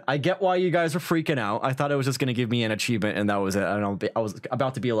 Okay, I get why you guys are freaking out. I thought it was just gonna give me an achievement, and that was it. I was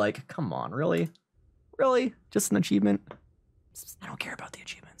about to be like, come on, really? Really? Just an achievement? I don't care about the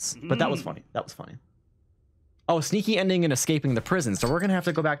achievements. But that was funny. That was funny. Oh, sneaky ending and escaping the prison. So we're gonna have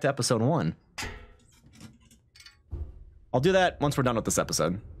to go back to episode 1. I'll do that once we're done with this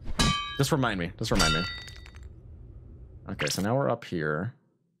episode. Just remind me. Just remind me. Okay, so now we're up here.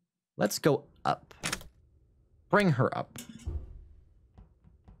 Let's go up. Bring her up.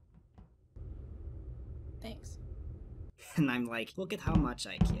 Thanks. And I'm like, look at how much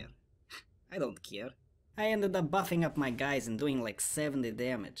I care. I don't care. I ended up buffing up my guys and doing like 70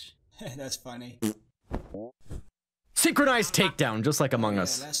 damage. That's funny. Synchronized takedown, just like Among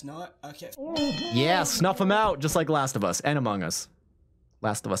Us. That's not okay. Yeah, snuff them out, just like Last of Us and Among Us.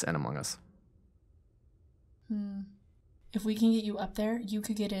 Last of Us and Among Us. If we can get you up there, you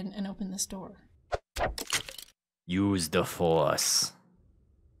could get in and open this door. Use the Force.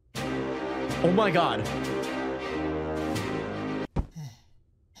 Oh my god.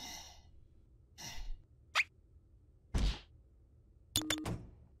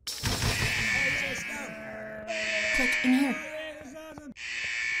 Click in here.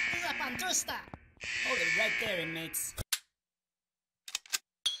 Hold it right there, inmates.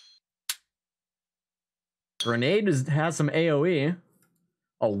 Grenade has some AoE.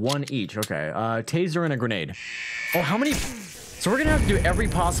 Oh, one each. Okay. Taser and a grenade. Oh, how many? So we're gonna have to do every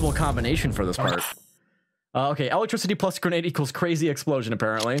possible combination for this part. Okay, electricity plus grenade equals crazy explosion,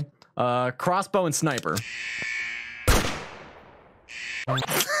 apparently. Crossbow and sniper.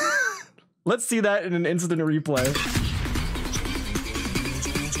 Let's see that in an instant replay.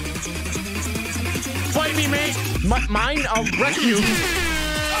 Fight me, mate! Mine, I'll wreck you.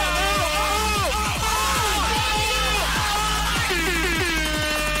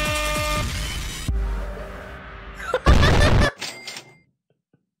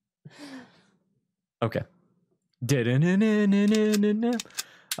 Okay.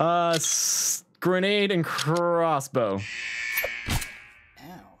 Grenade and crossbow.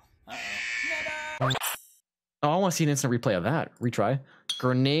 Oh, I want to see an instant replay of that. Retry.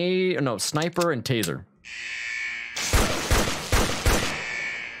 Grenade, no, sniper and taser.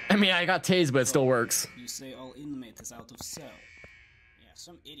 I mean, I got tased, but it still works. You say all inmate is out of cell. Yeah,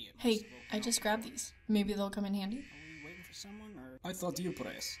 some idiot. Hey, I just grabbed these. Maybe they'll come in handy. Are we waiting for someone, or? I thought you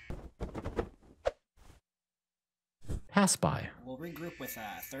press. Pass by. We'll regroup with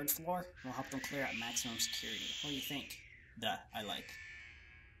third floor. We'll help them clear out maximum security. What do you think? Duh, I like.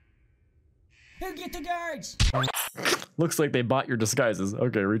 Who get the guards? Looks like they bought your disguises.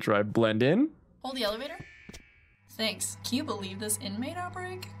 Okay, retry. Blend in. Hold the elevator. Thanks. Can you believe this inmate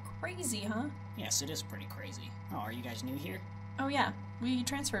outbreak? Crazy, huh? Yes, it is pretty crazy. Oh, are you guys new here? Oh yeah, we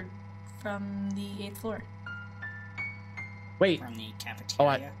transferred from the 8th floor. Wait. From the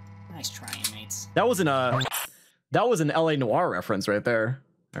cafeteria? Oh, Nice try, inmates. that was an LA Noire reference right there.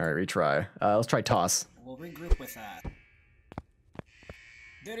 All right, retry. Let's try toss. We'll regroup with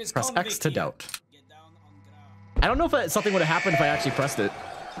There is Press convict X to here. doubt. Get down on ground. I don't know if something would have happened if I actually pressed it.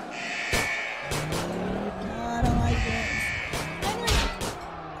 I don't like this.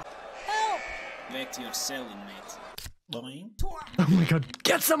 Help! Back to your cell, inmate. Boing. Oh my god,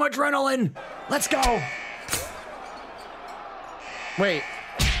 get some adrenaline! Let's go! Wait.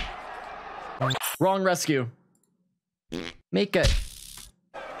 Wrong rescue. Make it.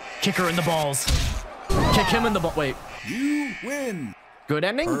 Kick her in the balls. Kick him in the ball. Wait. You win. Good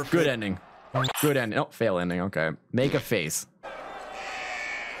ending? Perfect. Good ending. Good ending. Oh, fail ending. Okay. Make a face.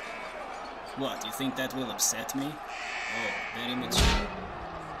 What, you think that will upset me? Oh, very mature.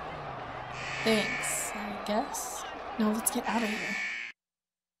 Thanks, I guess. Now let's get out of here.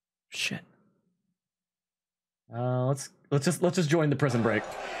 Shit. Let's just join the prison break.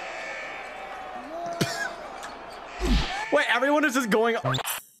 Wait, everyone is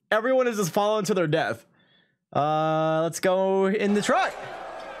just falling to their death. Let's go in the truck.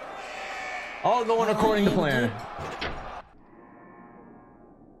 All going according to plan.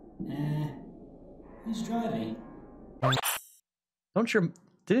 Who's driving?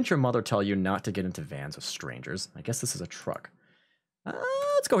 Didn't your mother tell you not to get into vans with strangers? I guess this is a truck.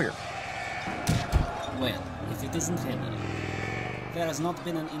 Let's go here. Well, if it isn't Henry. There has not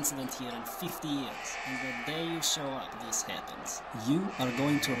been an incident here in 50 years, and the day you show up, this happens. You are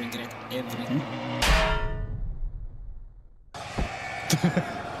going to regret everything.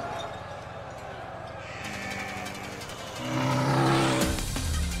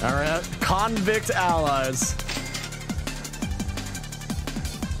 Alright, convict allies.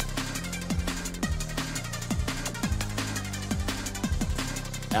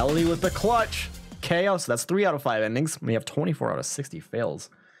 Ellie with the clutch. KO, so that's 3 out of 5 endings. We have 24 out of 60 fails.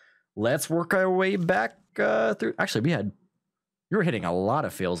 Let's work our way back through. Actually, you were hitting a lot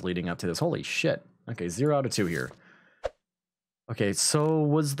of fails leading up to this. Holy shit. Okay, 0 out of 2 here. Okay, so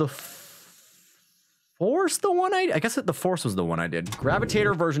was the Force the one I guess the Force was the one I did.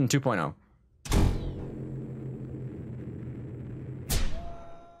 Gravitator version 2.0.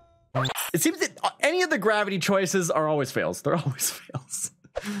 It seems that any of the gravity choices are always fails. They're always fails.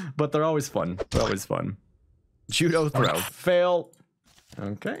 But they're always fun. They're always fun. Judo throw. Fail.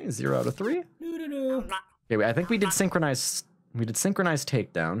 Okay, 0 out of 3. Okay, wait, I think we did synchronized We did synchronized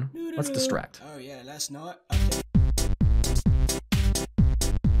takedown. Let's distract. Oh yeah, last night.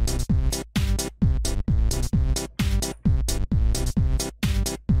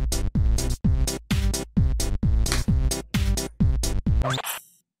 Okay.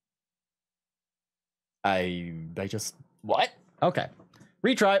 I just what? Okay.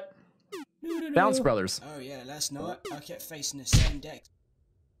 Retry. Bounce Brothers. Oh yeah, last night I kept facing the same deck.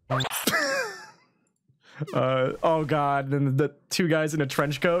 Oh god, and the two guys in a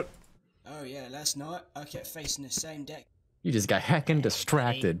trench coat. Oh yeah, last night I kept facing the same deck. You just got heckin'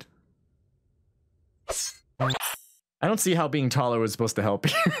 distracted. I don't see how being taller was supposed to help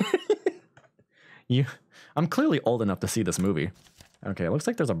you. I'm clearly old enough to see this movie. Okay, it looks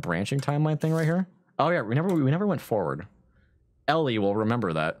like there's a branching timeline thing right here. Oh yeah, we never went forward. Ellie will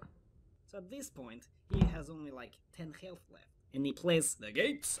remember that. So at this point, he has only like 10 health left. And he plays, "The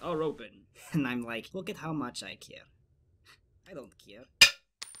gates are open." And I'm like, look at how much I care. I don't care.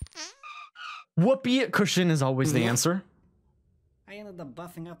 Whoopee cushion is always the answer. I ended up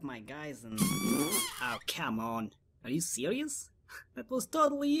buffing up my guys and... Oh, come on. Are you serious? That was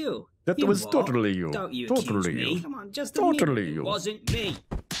totally you. That You was what? totally you. Don't you Totally accuse you. me. Come on, just admit Totally it you. wasn't me.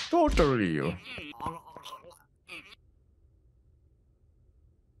 Totally you.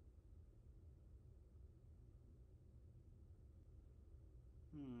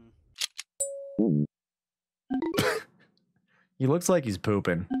 He looks like he's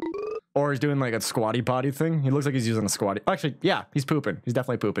pooping. Or he's doing like a squatty potty thing. He looks like he's using a squatty. Actually, yeah, he's pooping. He's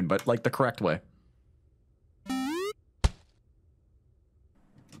definitely pooping, but like the correct way.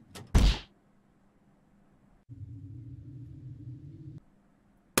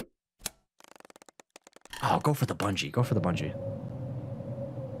 Oh, go for the bungee. Go for the bungee.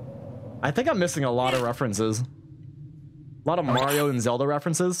 I think I'm missing a lot of references. A lot of Mario and Zelda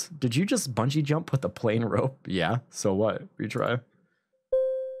references. Did you just bungee jump with a plain rope? Yeah. So what? Retry.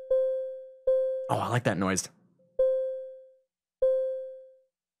 Oh, I like that noise.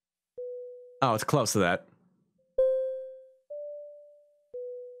 Oh, it's close to that.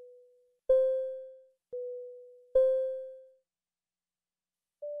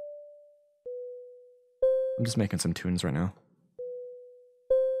 I'm just making some tunes right now.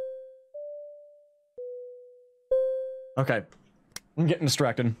 Okay. I'm getting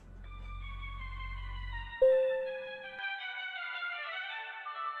distracted.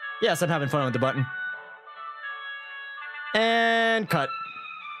 Yes, I'm having fun with the button. And cut.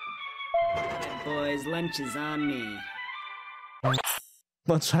 Hey, boys, lunch is on me.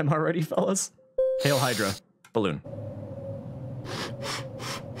 Lunchtime already, fellas. Hail Hydra. Balloon.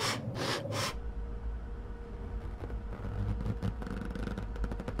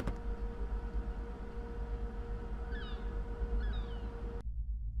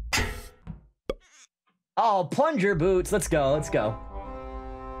 Oh, plunger boots. Let's go. Let's go.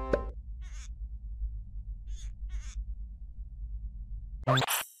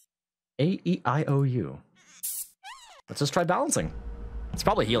 A-E-I-O-U. Let's just try balancing. It's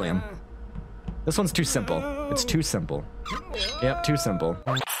probably helium. This one's too simple. It's too simple. Yep, too simple.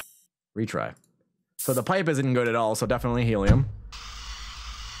 Retry. So the pipe isn't good at all, so definitely helium.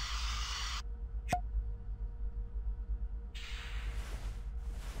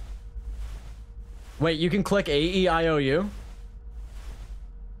 Wait, you can click A-E-I-O-U?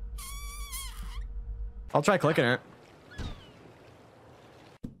 I'll try clicking it.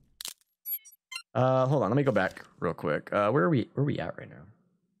 Hold on, let me go back real quick. Where are we at right now?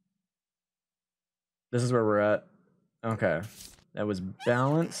 This is where we're at. Okay. That was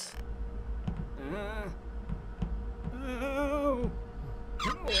balance.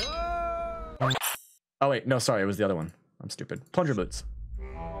 Oh wait, no, sorry, it was the other one. I'm stupid. Plunger boots.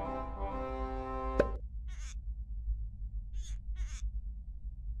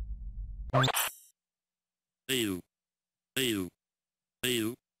 Ew. Ew.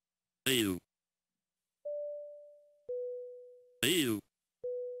 Ew. Ew. Ew.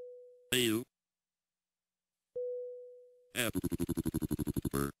 Ew.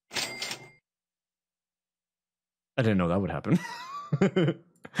 I didn't know that would happen.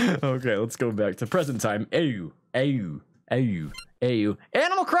 Okay, let's go back to present time. Ayu, ayu, ayu, ayu.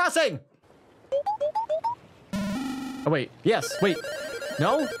 Animal Crossing! Oh, wait. Yes, wait.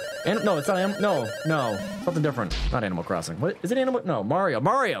 No? No, it's not. No, something different. Not Animal Crossing. What is it? Animal? No, Mario.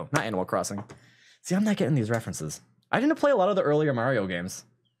 Mario, not Animal Crossing. See, I'm not getting these references. I didn't play a lot of the earlier Mario games.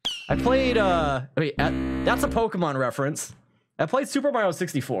 I played. Wait, that's a Pokemon reference. I played Super Mario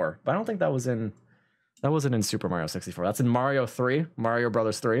 64, but I don't think that was in. That wasn't in Super Mario 64. That's in Mario 3, Mario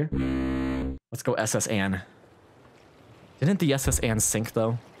Brothers 3. Let's go SS Ann. Didn't the SS Ann sink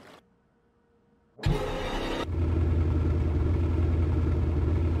though?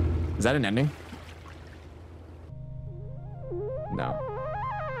 Is that an ending? No.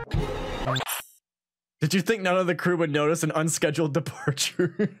 Did you think none of the crew would notice an unscheduled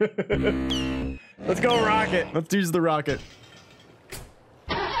departure? Let's go rocket. Let's use the rocket.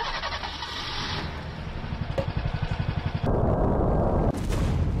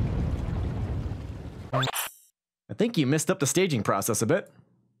 I think you messed up the staging process a bit.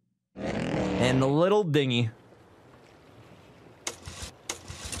 And the little dinghy.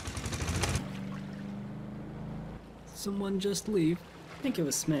 Someone just leave. I think it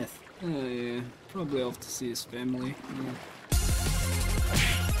was Smith. Oh yeah, probably off to see his family. Yeah.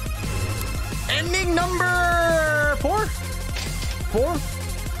 Ending number 4? 4?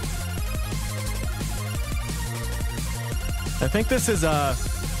 I think this is the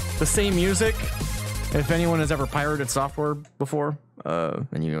same music. If anyone has ever pirated software before,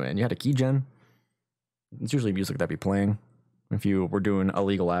 and you had a key gen, it's usually music that'd be playing if you were doing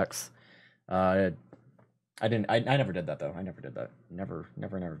illegal acts. I never did that though. I never did that. Never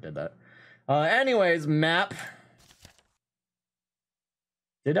did that. Anyways, map.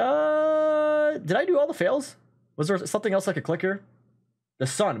 Did I do all the fails? Was there something else I could click here? The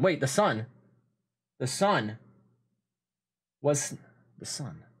sun. Wait, the sun. The sun. Was the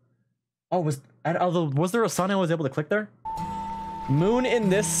sun? Oh, was there a sun I was able to click there? Moon in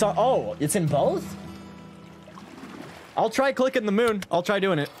this sun. Oh, it's in both? I'll try clicking the moon. I'll try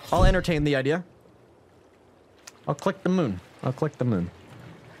doing it. I'll entertain the idea. I'll click the moon. I'll click the moon.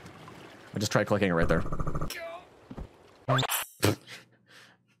 I just tried clicking it right there.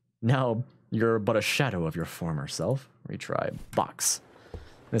 Now you're but a shadow of your former self. Retry. Box.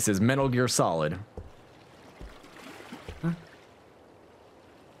 This is Metal Gear Solid. Huh?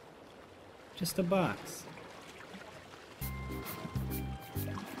 Just a box.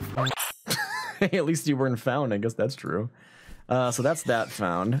 At least you weren't found. I guess that's true. So that's that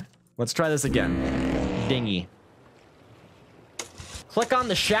found. Let's try this again. Dinghy. Click on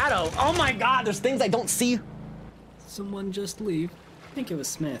the shadow. Oh my god, there's things I don't see. Someone just leave. I think it was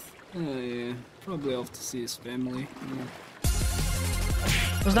Smith. Oh yeah, probably off to see his family. Yeah.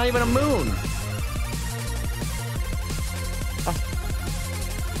 There's not even a moon. Oh.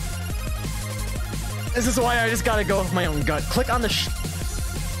 This is why I just gotta go with my own gut. Click on the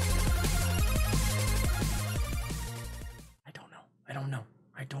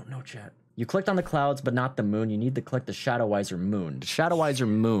I don't know, chat. You clicked on the clouds, but not the moon. You need to click the Shadowizer moon. The Shadowizer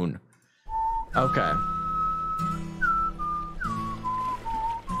moon. Okay.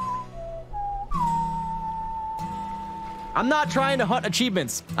 I'm not trying to hunt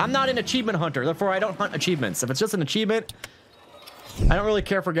achievements. I'm not an achievement hunter, therefore I don't hunt achievements. If it's just an achievement, I don't really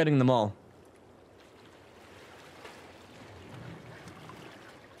care for getting them all.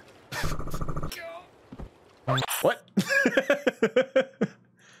 What?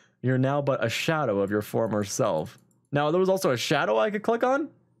 You're now but a shadow of your former self. Now, there was also a shadow I could click on?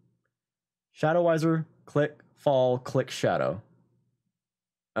 Shadowizer, click, fall, click, shadow.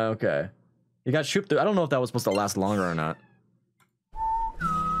 Okay. You got shoot through. I don't know if that was supposed to last longer or not.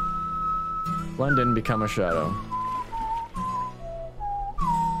 Blend in, become a shadow.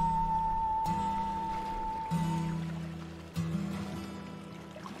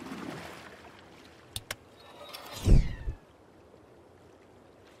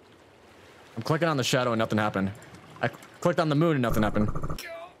 I'm clicking on the shadow and nothing happened. I clicked on the moon and nothing happened.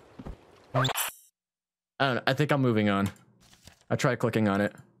 I don't know. I think I'm moving on. I tried clicking on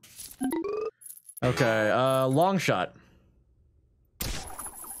it. Okay, long shot.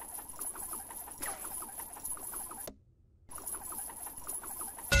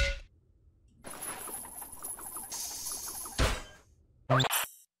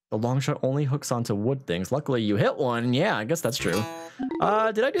 The long shot only hooks onto wood things. Luckily you hit one. Yeah, I guess that's true.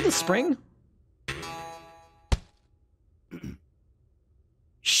 Did I do the spring?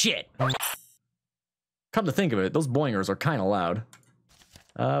 Shit. Come to think of it, those boingers are kind of loud.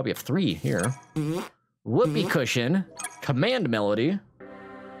 We have 3 here. Whoopee cushion, command melody. I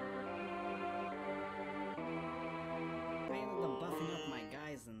ended up buffing up my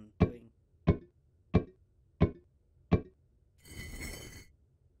guys and doing.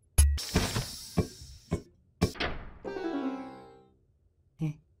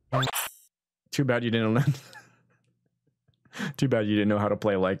 Too bad you didn't. Too bad you didn't know how to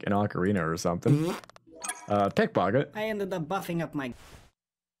play like an ocarina or something. Pickpocket. I ended up buffing up my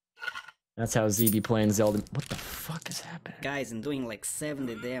That's how Z be playing Zelda. What the fuck is happening? guys and doing like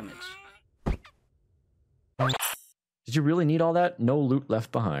 70 damage. Did you really need all that? No loot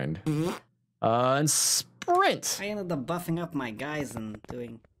left behind. And sprint. I ended up buffing up my guys and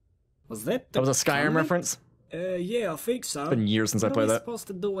doing. Was that? That was a Skyrim comedy? reference. Yeah, I think so. It's been years since I What are played we that. supposed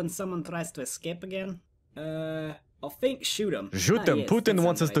to do when someone tries to escape again? I think shoot him. Shoot him. Yes, Putin that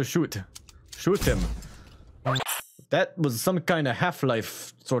wants us sounds to right. shoot. Shoot him. That was some kind of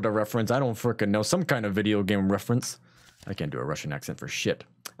Half-Life sort of reference. I don't frickin' know. Some kind of video game reference. I can't do a Russian accent for shit.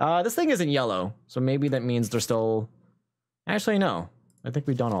 This thing isn't yellow, so maybe that means they're still... Actually, no. I think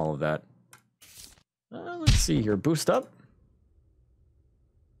we've done all of that. Let's see here. Boost up.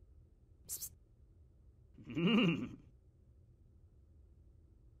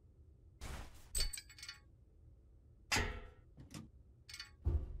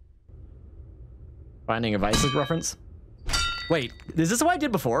 Finding of Isaac reference. Wait, is this what I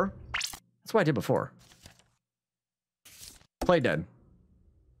did before? That's what I did before. Play dead.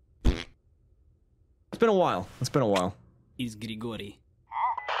 It's been a while. It's been a while. Is Grigori.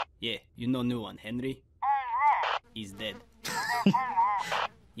 Yeah, you know new one, Henry. He's dead.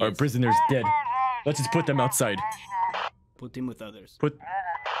 Our prisoner's dead. Let's just put them outside. Put him with others. Put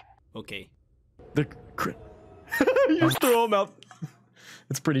Okay. the... You just throw them out.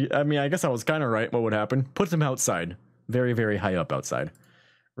 It's pretty... I mean, I guess I was kind of right what would happen. Put them outside. Very, very high up outside.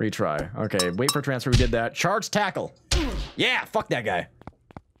 Retry. Okay, wait for transfer. We did that. Charge tackle. Yeah, fuck that guy.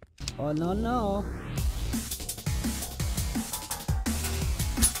 Oh, no, no.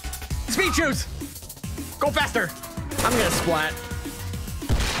 Speed shoes! Go faster! I'm gonna splat.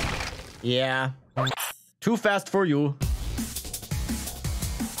 Yeah. Too fast for you.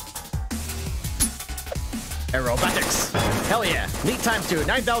 Aerobatics. Hell yeah. Leap times 2.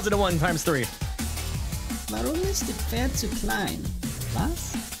 9,001 times 3. Warum ist die Pferd zu klein?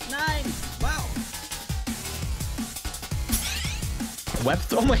 Was? Nein! Wow! Web.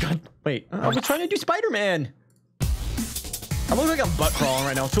 Oh my god. Wait. I was trying to do Spider-Man. I look like I'm butt crawling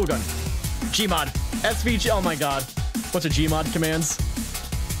right now. Tool gun. Gmod. SVG. Oh my god. Bunch of Gmod commands.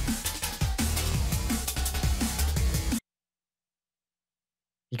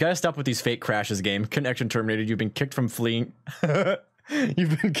 You gotta stop with these fake crashes, game. Connection terminated. You've been kicked from fleeing.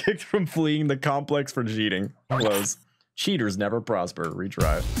 You've been kicked from fleeing the complex for cheating. Close. Cheaters never prosper.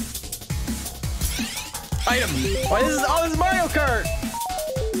 Retry. Item. Why this is Mario Kart.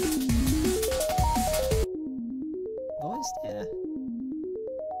 Wo ist der?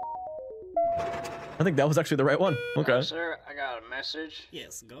 I think that was actually the right one. Okay. Sir, I got a message.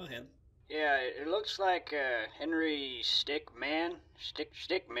 Yes, go ahead. Yeah, it looks like Henry Stickmin.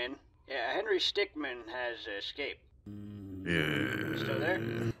 Yeah, Henry Stickmin has escaped. Still there?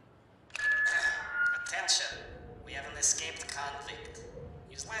 Attention! We have an escaped convict.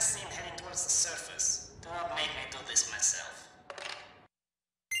 He was last seen heading towards the surface. Do not make me do this myself.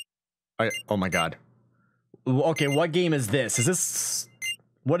 Oh my god. Okay, what game is this? Is this...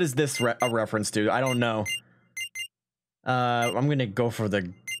 What is this a reference to? I don't know. I'm gonna go for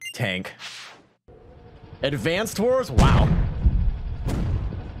the tank. Advanced Wars? Wow.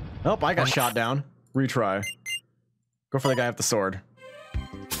 Oh, I got shot down. Retry. Go for the guy with the sword.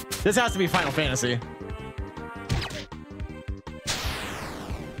 This has to be Final Fantasy.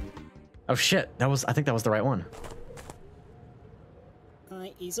 Oh shit, I think that was the right one.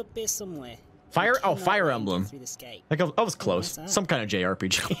 He's up there somewhere. Fire? Oh, Cannot Fire make it Emblem. through this gate. Like I was close. What's that? Some kind of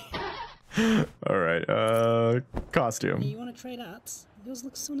JRPG. Alright, costume. Hey, you want to trade arts? Yours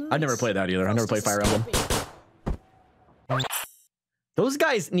looks so nice. I never played that either. I never played Fire Emblem. Those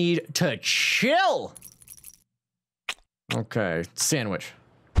guys need to chill. Okay, sandwich.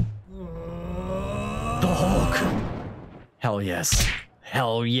 The Hulk. Hell yes.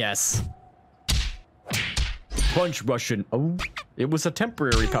 Hell yes. Punch Russian. Oh, it was a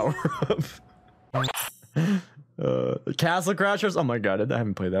temporary power up. Castle Crashers. Oh my god, I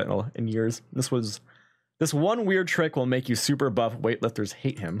haven't played that in years. This one weird trick will make you super buff weightlifters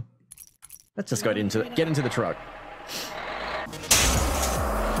hate him. Let's just get into the truck.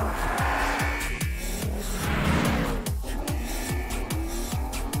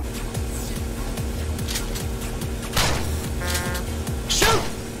 Shoot!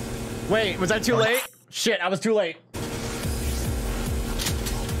 Wait, was that too late? Shit, I was too late.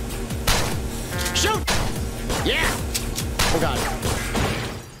 Shoot! Yeah! Oh god.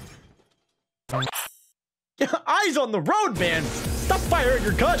 Eyes on the road, man! Stop firing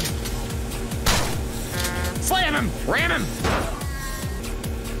your gun! Slam him! Ram him!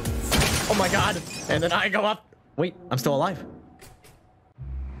 Oh my god. And then I go up. Wait, I'm still alive.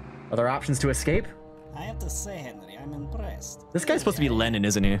 Are there options to escape? I have to say, Henry, I'm impressed. This guy's supposed to be Lenin,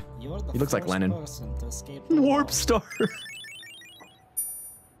 isn't he? You're the He looks like first Lenin. person to escape the Warp law. Star.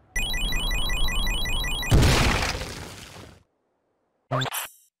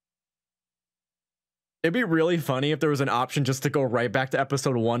 It'd be really funny if there was an option just to go right back to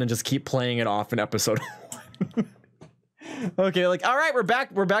episode 1 and just keep playing it off in episode 1. Okay, like, all right, we're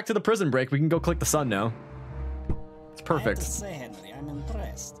back to the prison break. We can go click the sun now. It's perfect. I have to say, Henry, I'm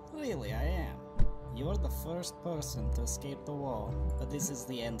impressed. Really, I am. You're the first person to escape the wall, but this is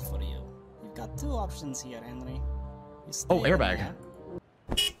the end for you. You've got two options here, Henry. You stay Oh, airbag. there.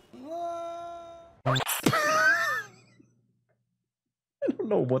 I don't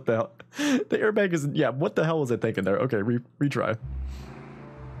know what the hell. The airbag is, yeah, what the hell was I thinking there? Okay, retry.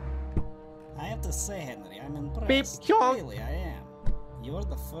 I have to say, Henry, I'm impressed. Beep, honk. Really, I am. You're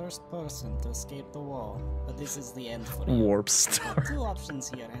the first person to escape the wall, but this is the end for you. Warp You've got star. two options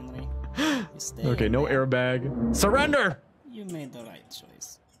here, Henry. You stay Okay, no there. airbag. Surrender! You made the right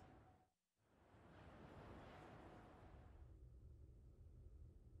choice.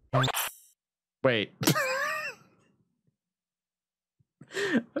 Wait.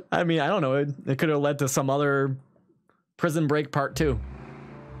 I mean, I don't know. It could have led to some other prison break part 2.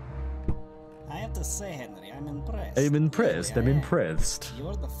 I have to say, Henry, I'm impressed. I'm impressed. Really, I'm I am. impressed.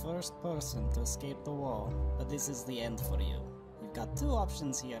 You're the first person to escape the wall, but this is the end for you. You've got two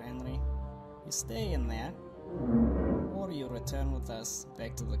options here, Henry. You stay in there, or you return with us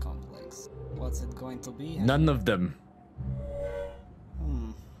back to the complex. What's it going to be? None of them.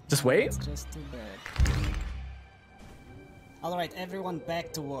 Just wait? It's just too bad. Alright, everyone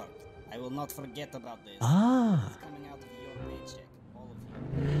back to work. I will not forget about this. Ah. It's coming out of your paycheck, all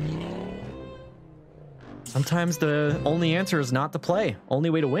of you. Sometimes the only answer is not to play. Only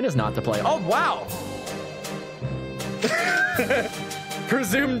way to win is not to play. Oh, wow!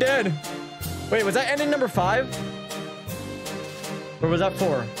 Presumed dead. Wait, was that ending number 5? Or was that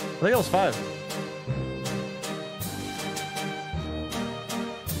 4? I think it was 5.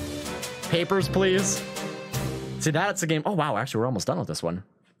 Papers, please. See, that's a game. Oh, wow. Actually, we're almost done with this one.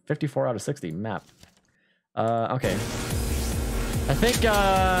 54 out of 60 map. Okay. I think, bail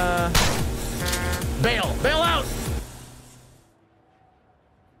out!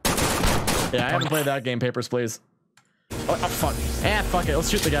 Yeah, I haven't played that game. Papers, please. Oh, fuck. Fuck it. Let's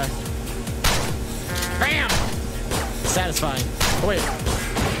shoot the guy. Bam! Satisfying. Oh, wait.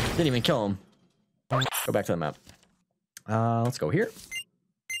 Didn't even kill him. Go back to the map. Let's go here.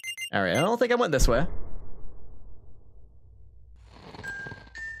 All right, I don't think I went this way.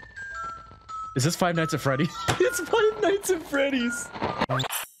 Is this Five Nights at Freddy's? It's Five Nights at Freddy's.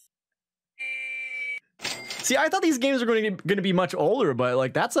 See, I thought these games were going to be much older, but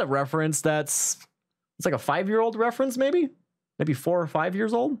like that's a reference it's like a 5-year-old reference, maybe 4 or 5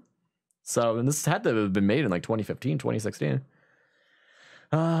 years old. So, and this had to have been made in like 2015, 2016.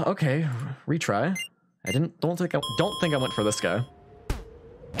 Okay, retry. I don't think I went for this guy.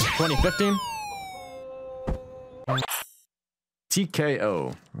 2015.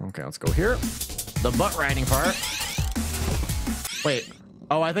 TKO. Okay, let's go here. The butt riding part. Wait.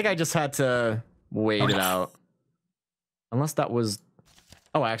 Oh, I think I just had to wait it out. Unless that was...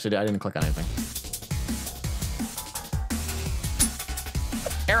 Oh, actually, I didn't click on anything.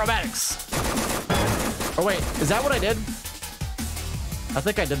 Aerobatics. Oh, wait. Is that what I did? I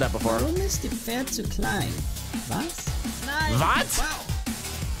think I did that before. Warum ist die Pferd zu klein? Was? Nein. What? Wow.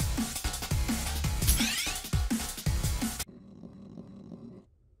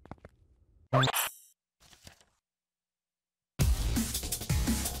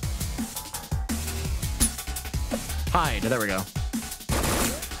 Hide. There we go.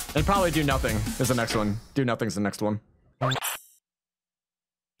 And probably do nothing is the next one. Do nothing's the next one.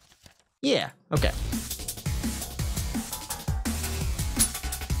 Yeah. Okay.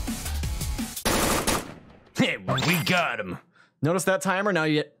 Hey, we got him. Notice that timer? Now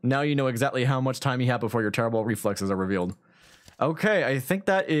you know exactly how much time you have before your terrible reflexes are revealed. Okay, I think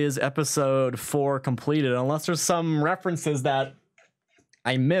that is episode 4 completed. Unless there's some references that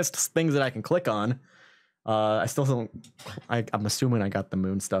I missed, things that I can click on. I still don't... I'm assuming I got the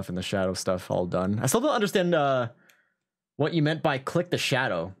moon stuff and the shadow stuff all done. I still don't understand what you meant by click the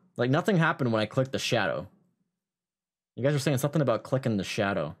shadow. Like, nothing happened when I clicked the shadow. You guys are saying something about clicking the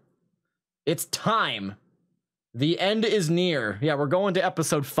shadow. It's time! The end is near. Yeah, we're going to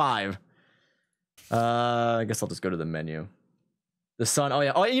episode 5. I guess I'll just go to the menu. The sun... Oh,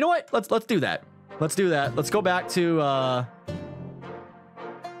 yeah. Oh, you know what? Let's do that. Let's do that. Let's go back to...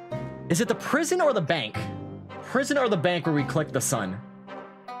 Is it the prison or the bank? Prison or the bank where we click the sun?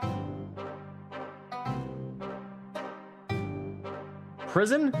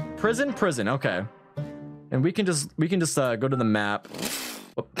 Prison? Prison? Prison. Okay. And we can just go to the map.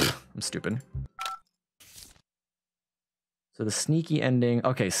 Oh, I'm stupid. So the sneaky ending.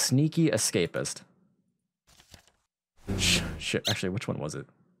 Okay, sneaky escapist. Shit. Actually, which one was it?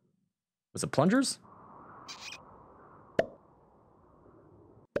 Was it plungers?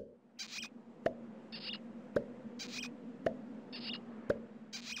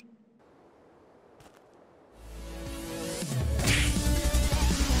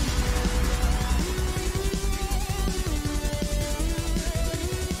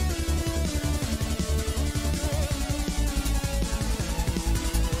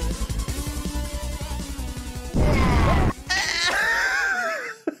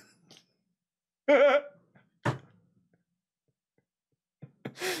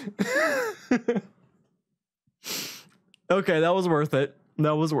 Okay, that was worth it.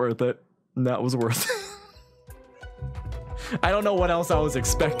 That was worth it. That was worth it. I don't know what else I was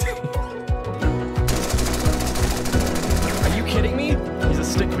expecting. Are you kidding me? He's a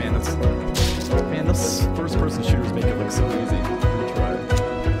stickman.